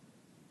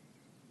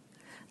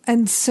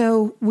 And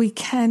so we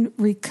can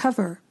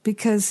recover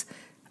because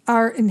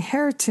our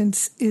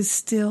inheritance is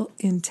still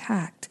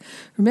intact.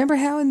 Remember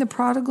how in the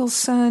prodigal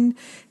son,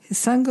 his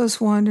son goes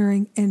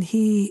wandering and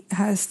he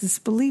has this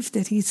belief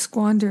that he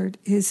squandered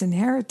his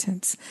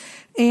inheritance.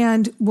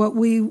 And what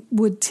we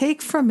would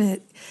take from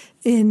it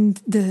in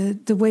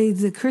the way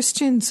the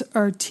Christians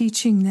are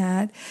teaching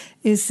that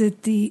is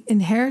that the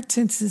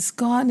inheritance is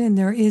gone and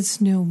there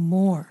is no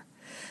more.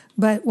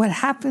 But what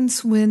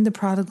happens when the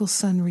prodigal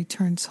son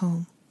returns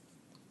home?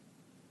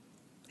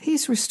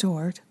 He's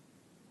restored.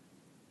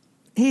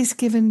 He's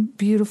given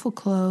beautiful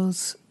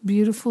clothes,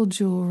 beautiful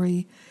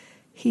jewelry.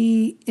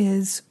 He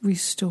is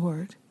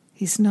restored.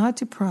 He's not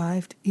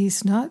deprived.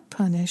 He's not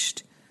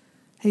punished.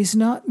 He's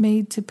not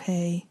made to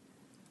pay.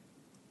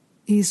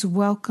 He's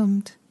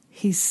welcomed.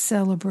 He's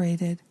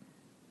celebrated.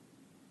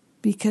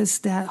 Because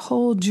that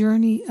whole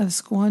journey of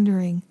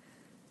squandering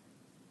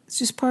is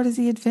just part of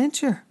the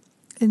adventure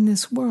in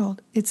this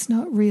world. It's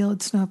not real.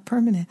 It's not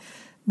permanent.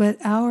 But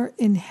our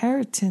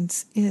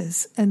inheritance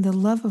is, and the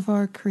love of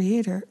our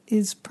Creator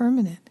is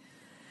permanent.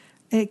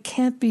 It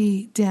can't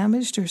be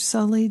damaged or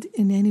sullied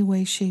in any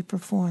way, shape, or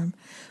form.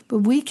 But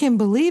we can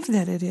believe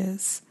that it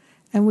is,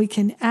 and we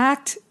can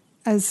act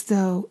as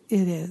though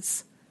it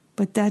is,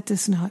 but that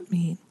does not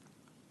mean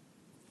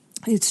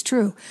it's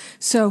true.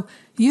 So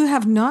you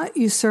have not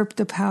usurped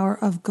the power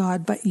of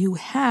God, but you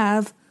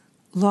have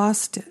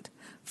lost it.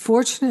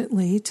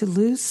 Fortunately, to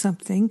lose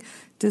something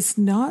does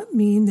not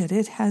mean that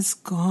it has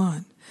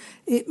gone.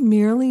 It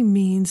merely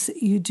means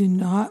that you do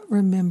not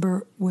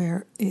remember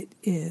where it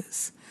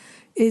is.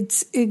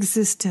 Its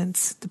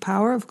existence, the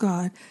power of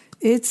God,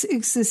 its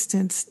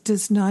existence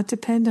does not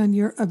depend on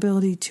your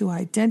ability to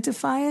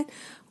identify it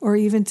or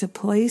even to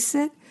place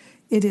it.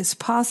 It is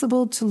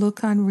possible to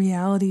look on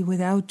reality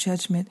without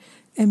judgment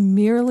and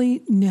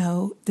merely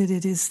know that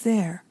it is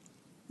there.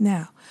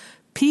 Now,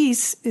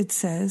 peace, it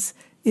says,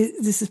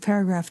 this is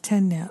paragraph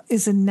 10 now,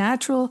 is a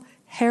natural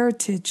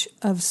heritage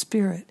of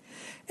spirit.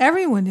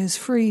 Everyone is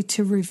free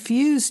to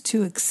refuse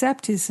to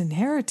accept his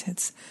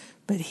inheritance,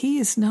 but he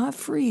is not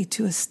free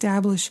to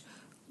establish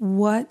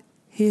what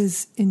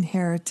his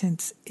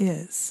inheritance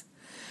is.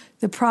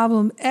 The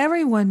problem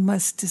everyone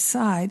must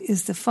decide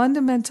is the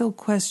fundamental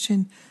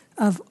question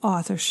of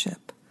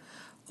authorship.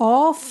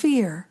 All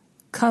fear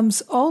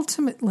comes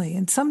ultimately,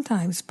 and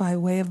sometimes by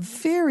way of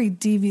very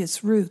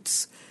devious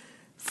routes,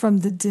 from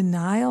the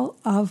denial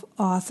of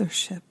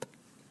authorship.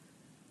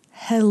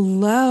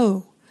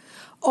 Hello.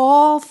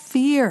 All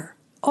fear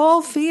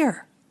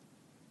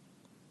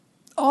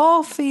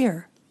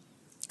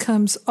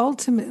comes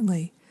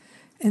ultimately,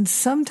 and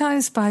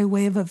sometimes by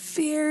way of a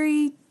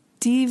very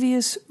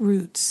devious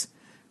routes,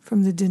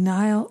 from the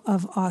denial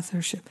of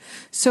authorship.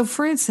 So,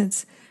 for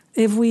instance,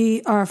 if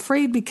we are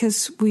afraid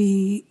because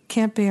we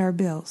can't pay our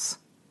bills,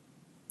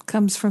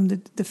 comes from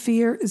the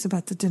fear is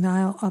about the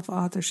denial of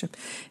authorship.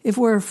 If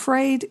we're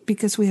afraid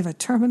because we have a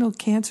terminal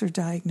cancer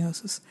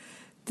diagnosis,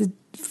 the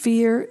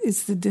fear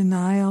is the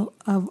denial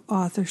of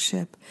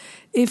authorship.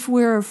 If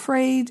we're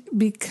afraid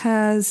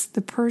because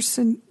the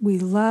person we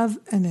love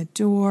and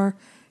adore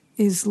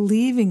is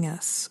leaving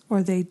us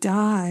or they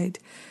died,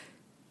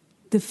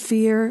 the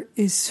fear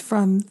is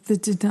from the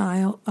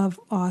denial of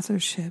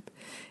authorship.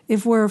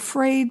 If we're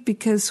afraid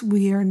because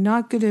we are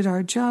not good at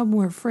our job,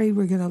 we're afraid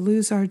we're going to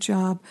lose our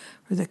job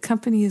or the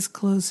company is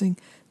closing,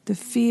 the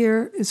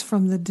fear is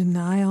from the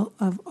denial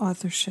of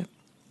authorship.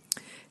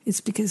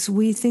 It's because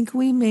we think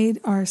we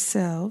made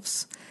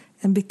ourselves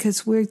and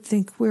because we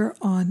think we're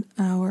on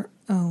our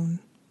own,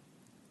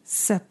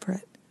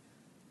 separate,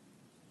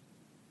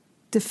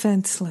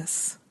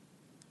 defenseless.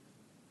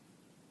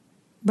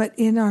 But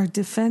in our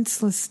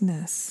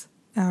defenselessness,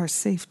 our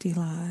safety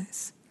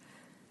lies.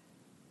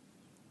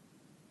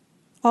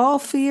 All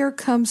fear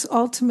comes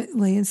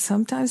ultimately, and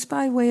sometimes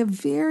by way of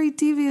very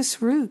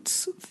devious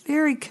routes,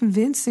 very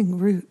convincing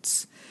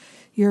routes.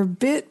 You're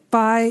bit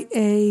by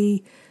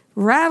a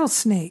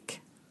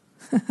rattlesnake.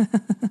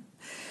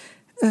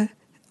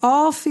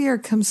 All fear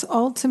comes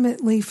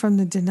ultimately from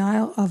the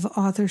denial of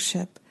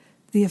authorship.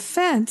 The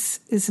offense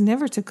is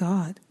never to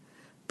God,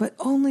 but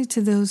only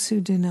to those who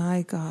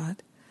deny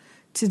God.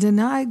 To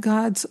deny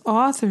God's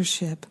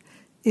authorship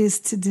is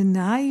to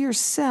deny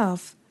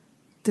yourself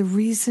the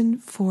reason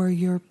for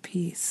your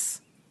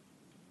peace,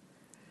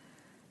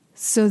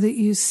 so that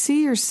you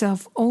see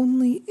yourself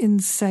only in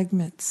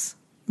segments,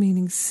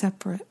 meaning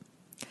separate.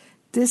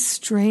 This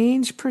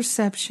strange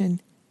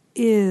perception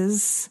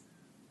is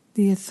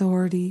the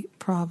authority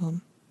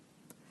problem.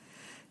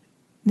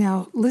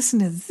 Now, listen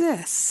to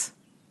this.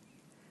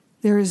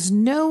 There is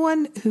no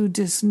one who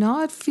does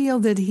not feel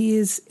that he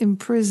is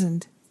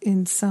imprisoned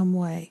in some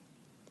way.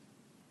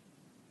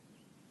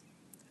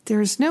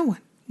 There is no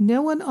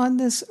one on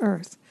this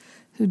earth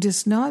who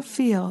does not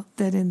feel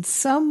that in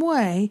some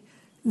way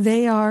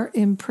they are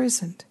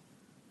imprisoned.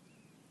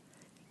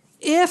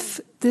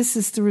 If this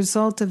is the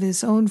result of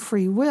his own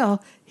free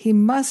will, he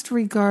must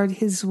regard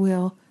his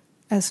will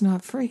as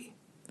not free.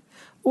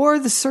 Or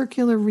the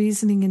circular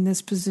reasoning in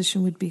this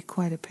position would be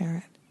quite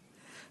apparent.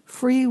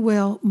 Free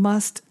will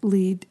must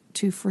lead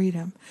to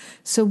freedom.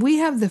 So we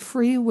have the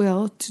free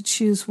will to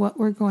choose what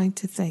we're going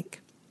to think.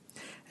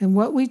 And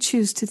what we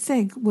choose to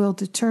think will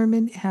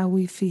determine how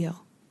we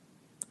feel.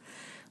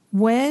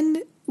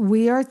 When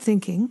we are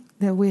thinking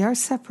that we are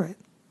separate,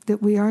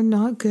 that we are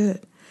not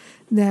good,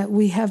 that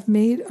we have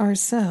made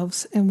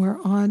ourselves and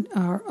we're on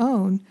our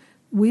own,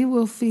 we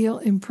will feel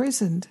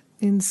imprisoned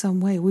in some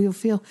way. We will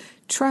feel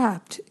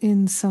trapped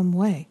in some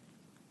way.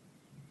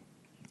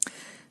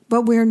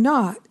 But we're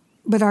not.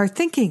 But our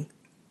thinking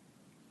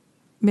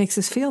makes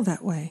us feel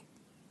that way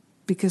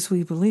because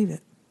we believe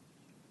it.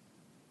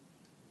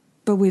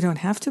 But we don't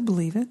have to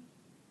believe it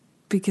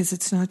because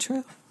it's not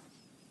true.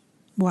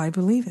 Why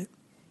believe it?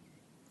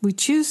 We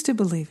choose to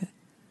believe it.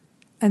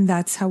 And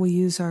that's how we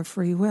use our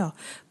free will.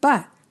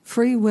 But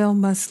free will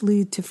must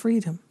lead to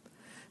freedom.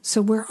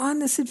 So we're on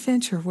this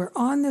adventure. We're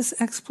on this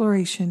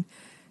exploration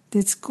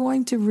that's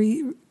going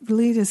to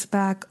lead us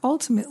back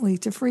ultimately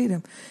to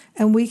freedom.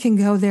 And we can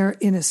go there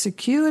in a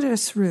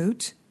circuitous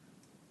route,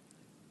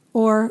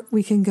 or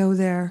we can go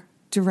there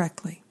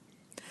directly.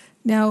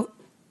 Now,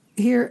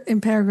 here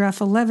in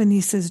paragraph 11,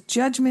 he says,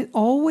 judgment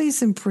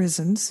always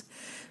imprisons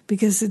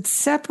because it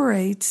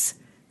separates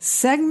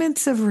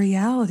segments of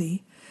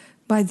reality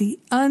by the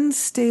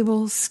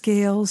unstable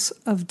scales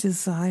of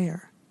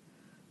desire.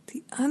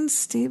 The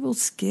unstable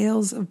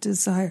scales of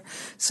desire.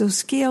 So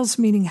scales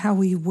meaning how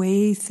we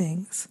weigh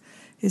things.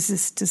 Is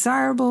this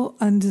desirable,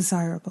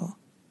 undesirable?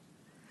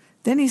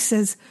 Then he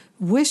says,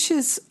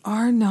 wishes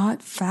are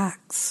not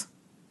facts.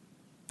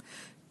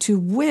 To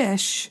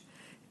wish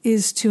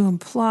is to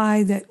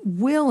imply that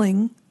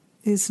willing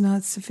is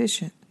not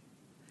sufficient.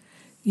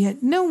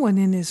 Yet no one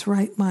in his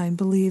right mind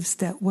believes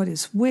that what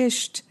is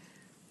wished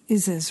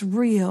is as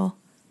real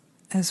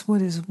as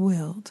what is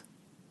willed.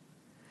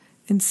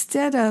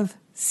 Instead of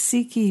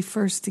seek ye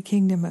first the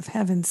kingdom of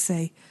heaven,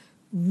 say,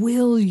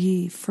 will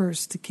ye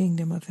first the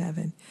kingdom of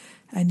heaven?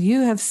 And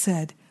you have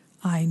said,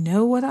 I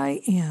know what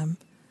I am,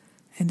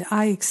 and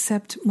I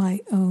accept my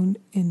own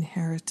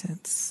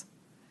inheritance.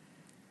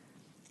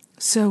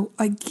 So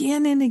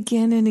again and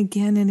again and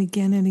again and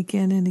again and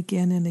again and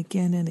again and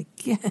again and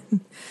again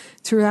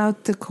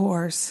throughout the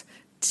course,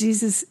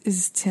 Jesus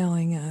is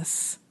telling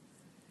us,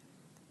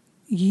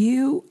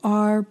 you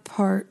are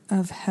part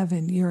of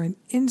heaven. You're an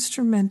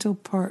instrumental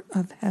part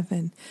of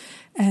heaven,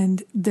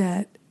 and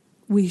that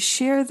we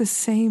share the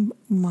same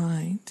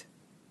mind,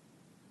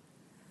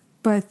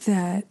 but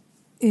that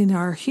in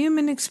our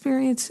human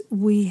experience,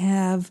 we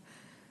have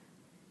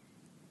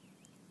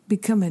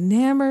become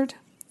enamored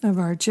of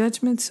our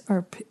judgments,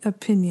 our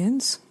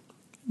opinions,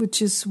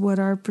 which is what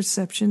our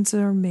perceptions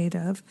are made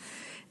of,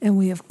 and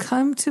we have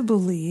come to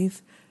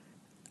believe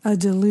a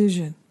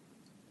delusion.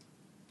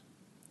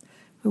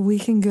 But we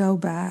can go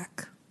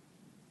back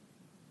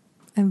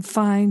and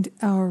find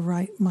our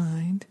right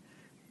mind.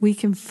 We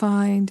can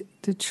find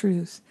the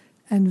truth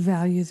and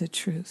value the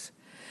truth.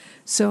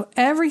 So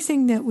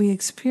everything that we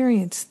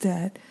experience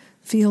that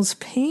feels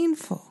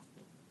painful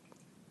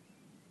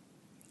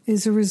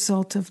is a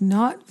result of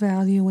not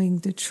valuing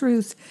the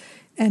truth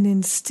and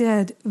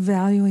instead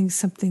valuing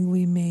something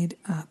we made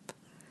up.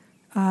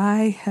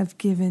 I have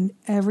given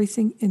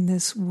everything in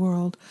this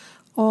world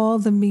all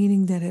the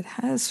meaning that it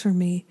has for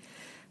me,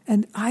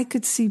 and I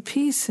could see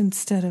peace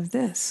instead of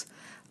this.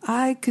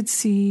 I could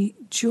see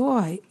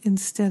joy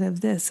instead of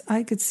this.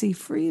 I could see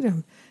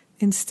freedom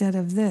instead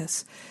of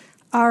this.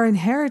 Our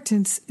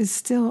inheritance is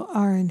still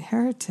our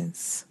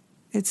inheritance.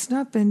 It's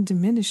not been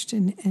diminished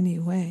in any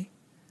way.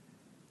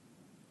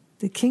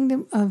 The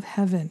kingdom of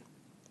heaven.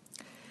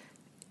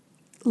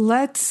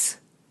 Let's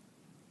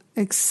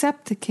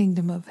accept the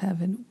kingdom of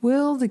heaven.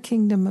 Will the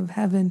kingdom of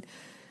heaven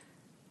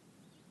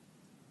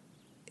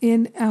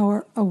in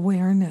our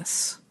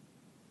awareness,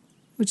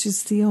 which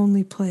is the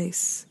only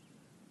place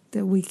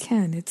that we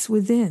can. It's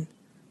within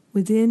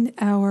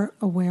our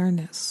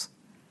awareness.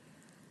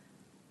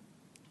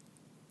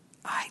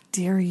 I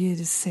dare you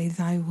to say,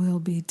 thy will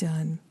be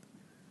done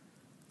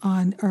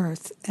on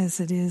earth as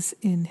it is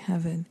in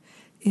heaven,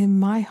 in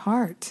my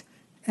heart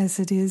as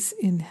it is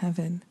in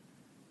heaven.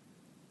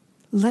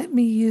 Let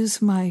me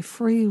use my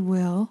free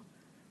will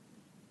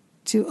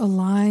to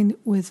align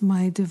with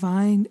my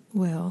divine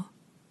will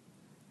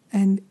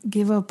and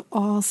give up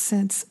all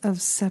sense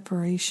of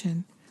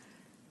separation.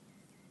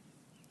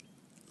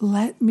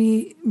 Let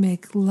me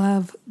make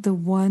love the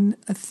one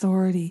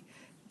authority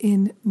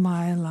in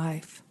my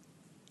life.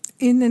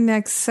 In the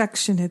next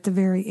section at the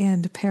very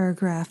end,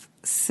 paragraph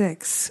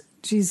 6,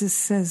 Jesus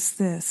says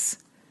this,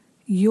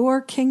 your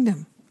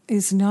kingdom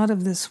is not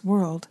of this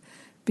world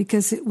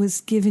because it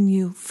was given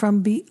you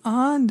from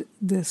beyond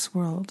this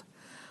world.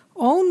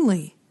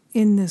 Only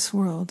in this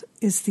world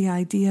is the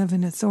idea of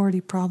an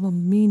authority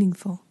problem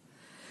meaningful.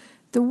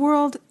 The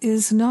world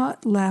is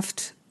not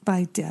left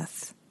by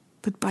death,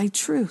 but by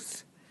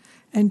truth.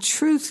 And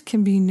truth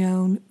can be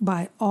known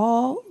by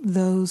all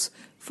those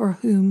for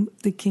whom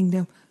the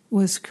kingdom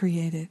was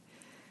created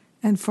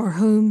and for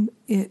whom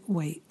it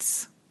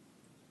waits.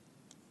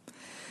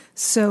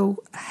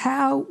 So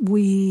how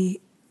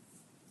we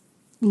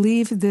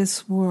leave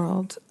this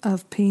world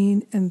of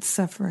pain and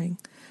suffering,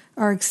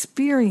 our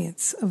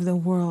experience of the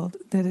world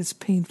that is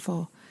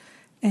painful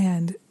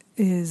and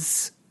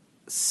is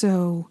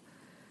so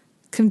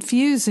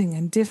confusing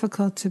and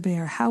difficult to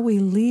bear, how we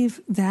leave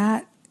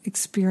that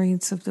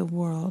experience of the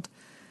world.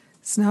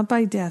 It's not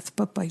by death,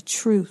 but by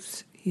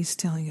truth, he's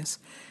telling us.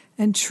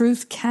 And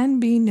truth can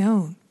be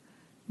known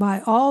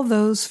by all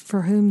those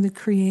for whom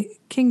the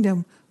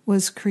kingdom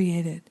was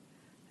created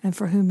and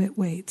for whom it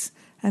waits.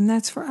 And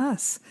that's for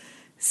us.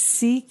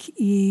 Seek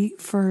ye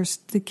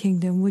first the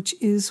kingdom which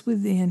is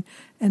within,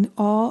 and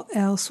all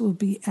else will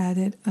be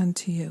added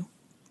unto you.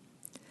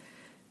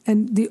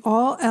 And the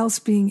all else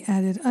being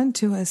added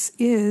unto us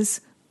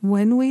is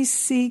when we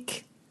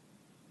seek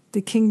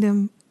the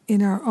kingdom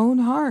in our own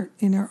heart,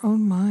 in our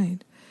own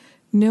mind,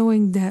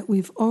 knowing that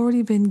we've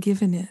already been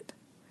given it.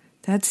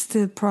 That's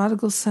the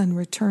prodigal son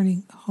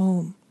returning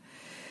home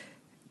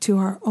to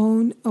our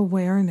own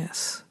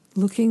awareness,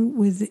 looking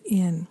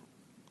within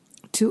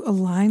to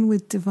align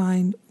with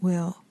divine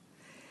will.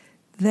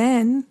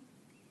 Then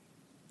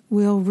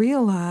we'll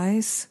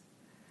realize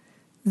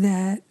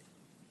that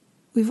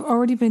we've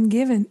already been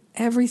given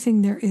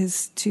everything there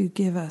is to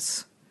give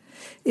us.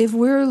 If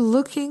we're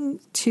looking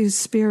to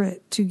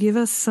Spirit to give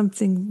us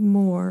something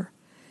more,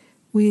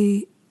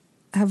 we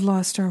have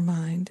lost our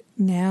mind.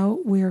 Now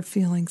we are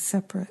feeling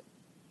separate.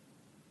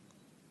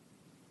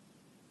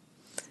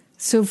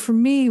 So for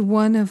me,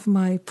 one of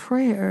my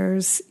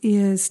prayers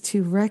is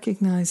to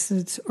recognize that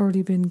it's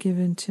already been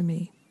given to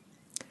me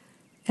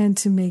and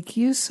to make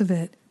use of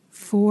it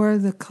for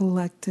the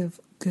collective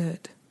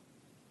good.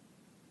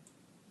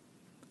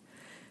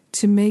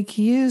 To make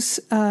use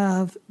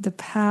of the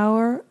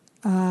power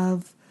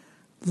of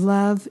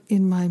love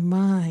in my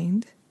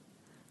mind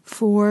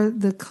for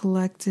the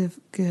collective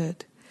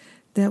good.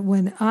 That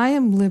when I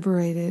am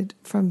liberated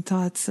from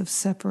thoughts of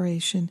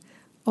separation,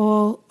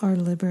 all are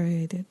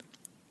liberated.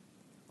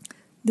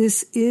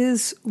 This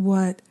is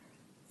what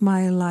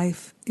my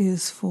life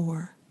is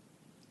for.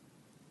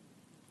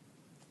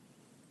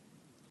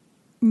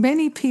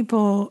 Many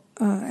people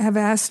have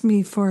asked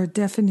me for a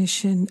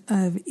definition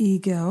of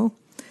ego,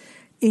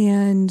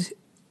 and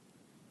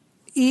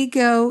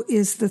ego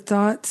is the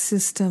thought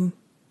system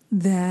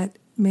that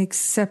makes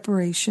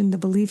separation, the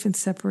belief in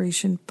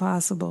separation,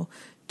 possible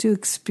to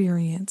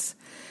experience.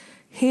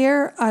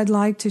 Here, I'd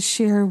like to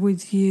share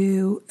with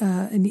you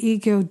an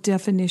ego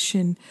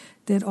definition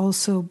that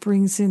also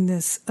brings in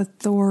this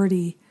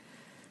authority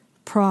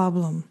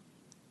problem.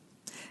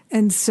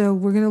 And so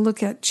we're going to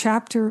look at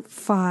chapter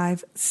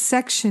 5,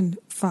 section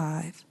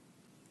 5.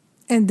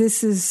 And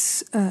this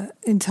is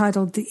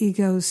entitled The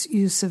Ego's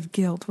Use of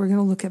Guilt. We're going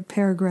to look at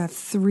paragraph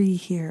 3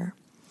 here,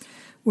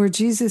 where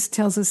Jesus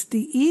tells us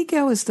the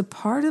ego is the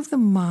part of the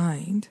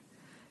mind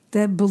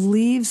that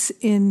believes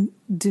in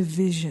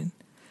division.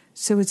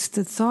 So it's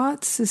the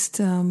thought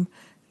system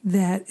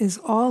that is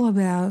all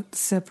about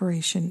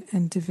separation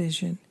and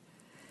division.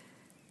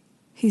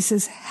 He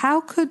says, how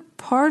could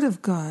part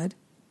of God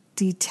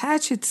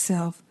detach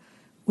itself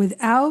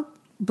without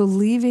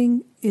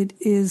believing it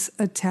is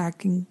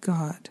attacking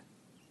God?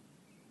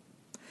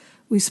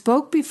 We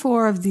spoke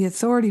before of the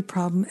authority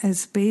problem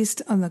as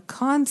based on the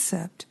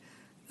concept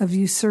of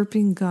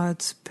usurping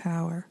God's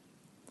power,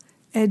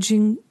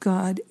 edging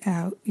God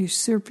out,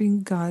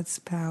 usurping God's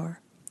power.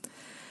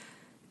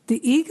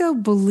 The ego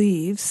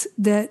believes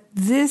that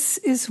this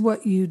is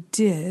what you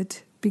did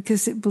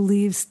because it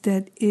believes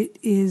that it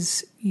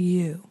is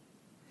you.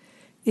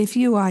 If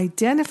you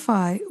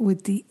identify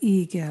with the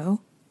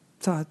ego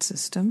thought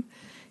system,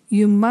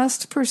 you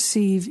must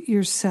perceive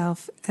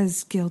yourself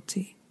as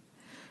guilty.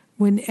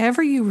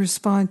 Whenever you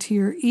respond to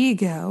your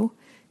ego,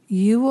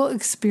 you will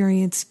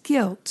experience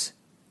guilt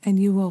and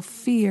you will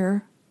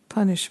fear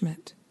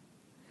punishment.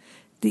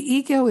 The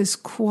ego is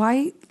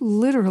quite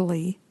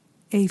literally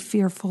a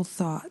fearful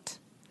thought.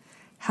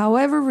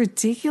 However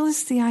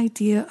ridiculous the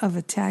idea of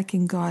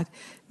attacking God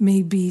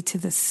may be to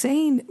the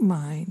sane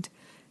mind,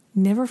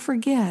 never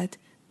forget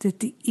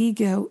that the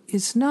ego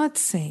is not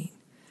sane.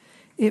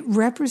 It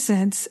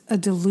represents a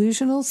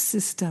delusional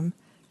system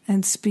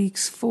and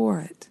speaks for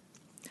it.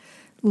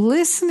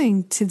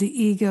 Listening to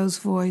the ego's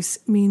voice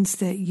means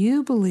that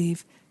you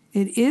believe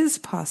it is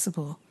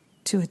possible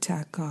to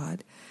attack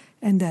God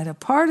and that a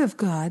part of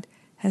God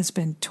has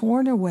been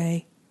torn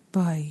away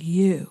by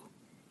you.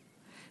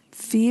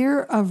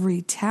 Fear of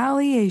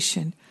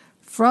retaliation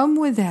from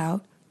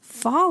without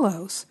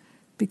follows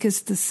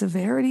because the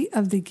severity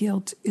of the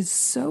guilt is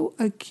so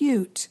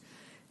acute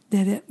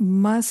that it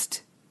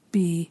must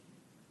be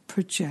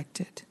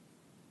projected.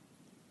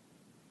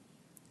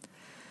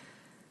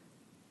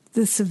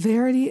 The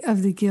severity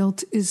of the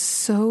guilt is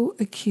so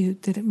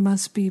acute that it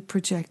must be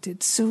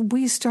projected. So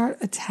we start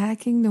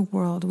attacking the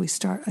world, we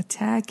start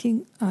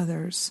attacking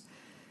others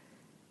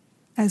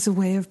as a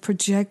way of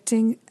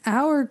projecting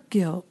our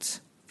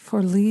guilt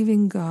for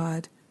leaving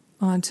God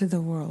onto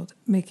the world,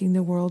 making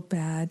the world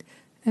bad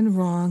and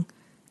wrong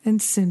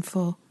and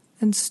sinful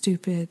and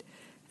stupid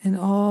and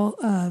all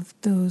of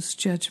those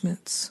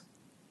judgments.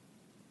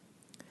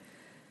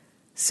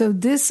 So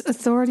this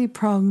authority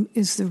problem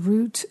is the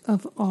root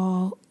of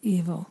all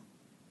evil.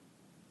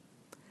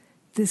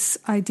 This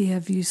idea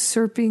of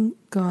usurping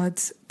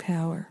God's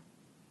power,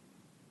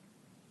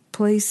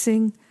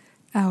 placing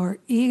our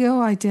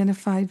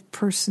ego-identified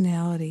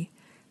personality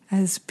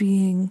as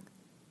being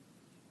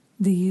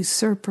the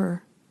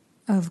usurper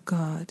of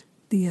God,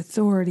 the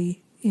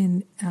authority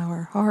in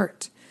our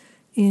heart,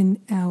 in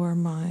our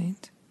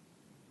mind.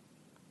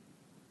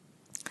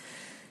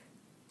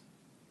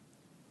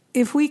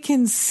 If we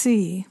can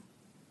see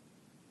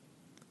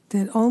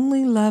that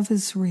only love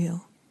is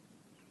real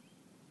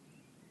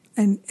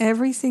and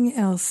everything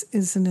else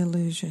is an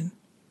illusion,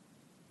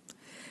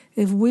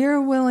 if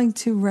we're willing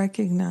to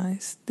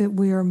recognize that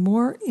we are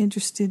more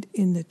interested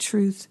in the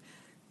truth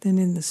than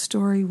in the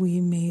story we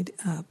made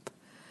up,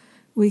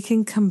 we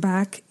can come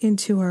back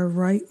into our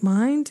right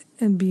mind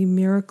and be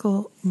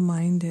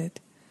miracle-minded.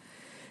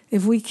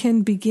 If we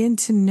can begin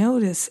to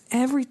notice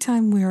every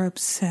time we're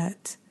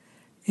upset,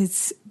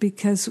 it's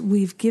because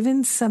we've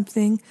given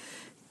something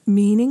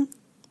meaning,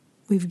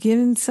 we've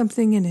given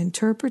something an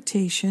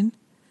interpretation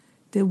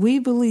that we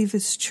believe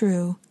is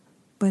true,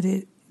 but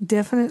it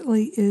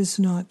definitely is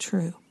not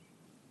true.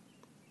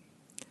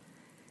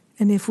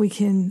 And if we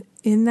can,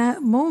 in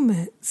that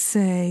moment,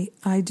 say,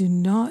 I do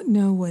not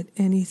know what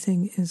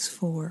anything is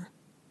for.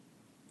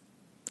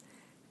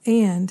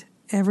 And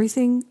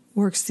everything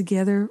works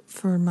together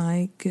for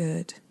my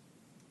good.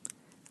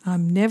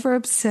 I'm never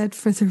upset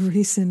for the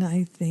reason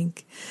I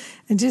think.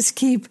 And just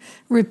keep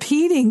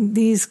repeating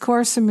these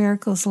Course in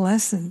Miracles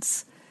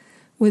lessons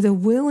with a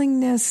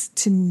willingness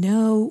to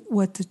know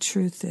what the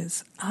truth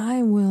is.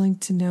 I'm willing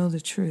to know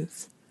the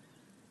truth.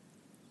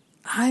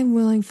 I'm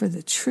willing for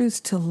the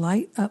truth to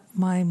light up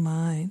my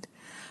mind.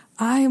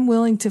 I am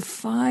willing to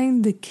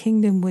find the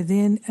kingdom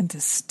within and to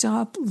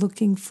stop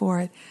looking for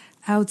it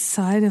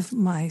outside of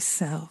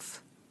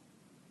myself.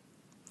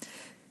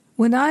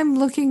 When I'm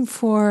looking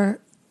for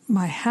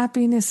my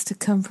happiness to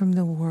come from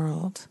the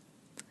world,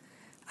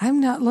 I'm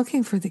not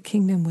looking for the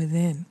kingdom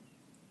within.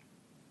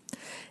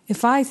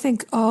 If I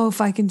think,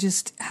 if I can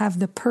just have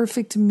the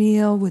perfect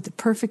meal with the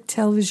perfect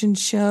television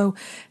show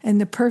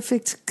and the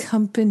perfect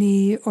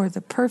company or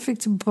the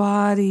perfect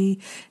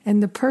body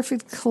and the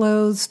perfect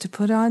clothes to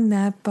put on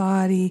that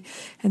body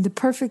and the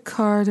perfect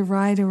car to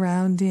ride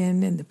around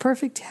in and the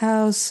perfect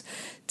house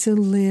to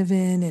live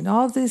in and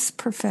all this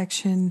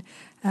perfection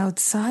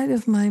outside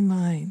of my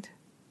mind,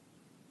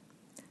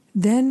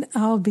 then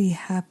I'll be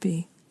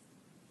happy.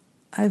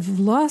 I've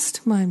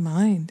lost my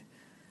mind.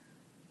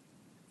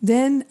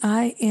 Then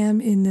I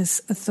am in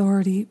this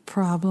authority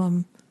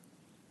problem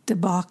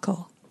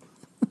debacle.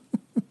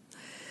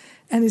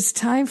 And it's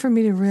time for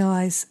me to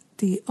realize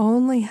the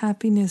only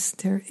happiness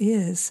there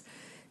is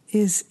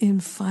in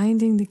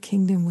finding the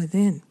kingdom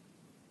within.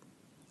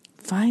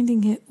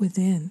 Finding it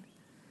within.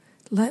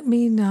 Let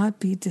me not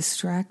be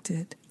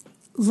distracted.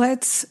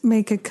 Let's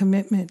make a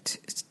commitment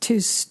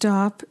to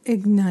stop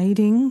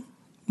igniting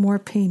more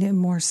pain and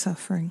more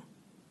suffering.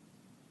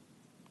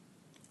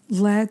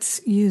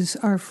 Let's use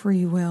our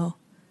free will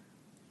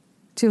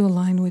to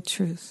align with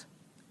truth.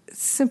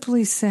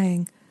 Simply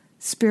saying,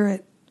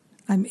 Spirit,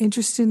 I'm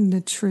interested in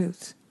the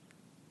truth.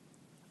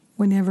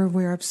 Whenever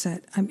we're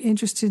upset, I'm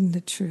interested in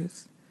the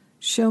truth.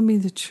 Show me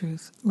the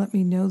truth. Let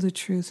me know the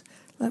truth.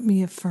 Let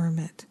me affirm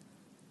it.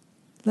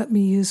 Let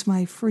me use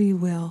my free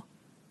will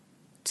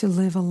to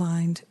live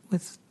aligned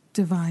with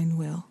divine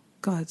will,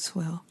 God's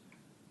will,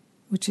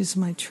 which is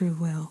my true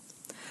will.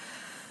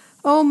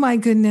 Oh my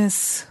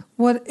goodness,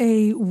 what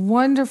a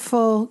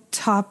wonderful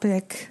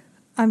topic.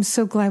 I'm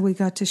so glad we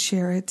got to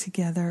share it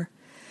together.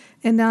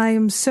 And I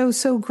am so,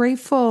 so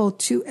grateful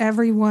to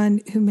everyone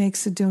who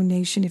makes a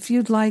donation. If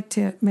you'd like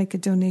to make a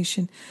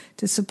donation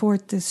to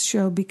support this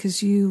show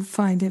because you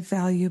find it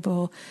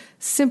valuable,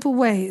 simple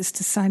way is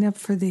to sign up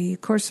for the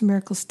Course in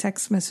Miracles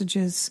text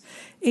messages,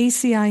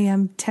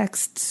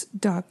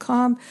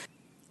 acimtexts.com.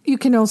 You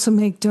can also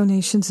make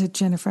donations at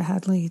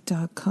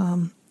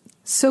jenniferhadley.com.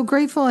 So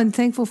grateful and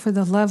thankful for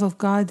the love of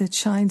God that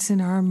shines in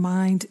our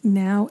mind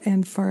now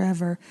and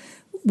forever.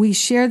 We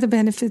share the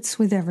benefits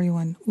with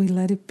everyone. We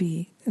let it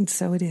be. And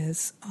so it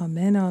is.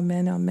 Amen,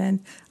 amen, amen.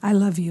 I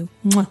love you.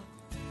 Mwah.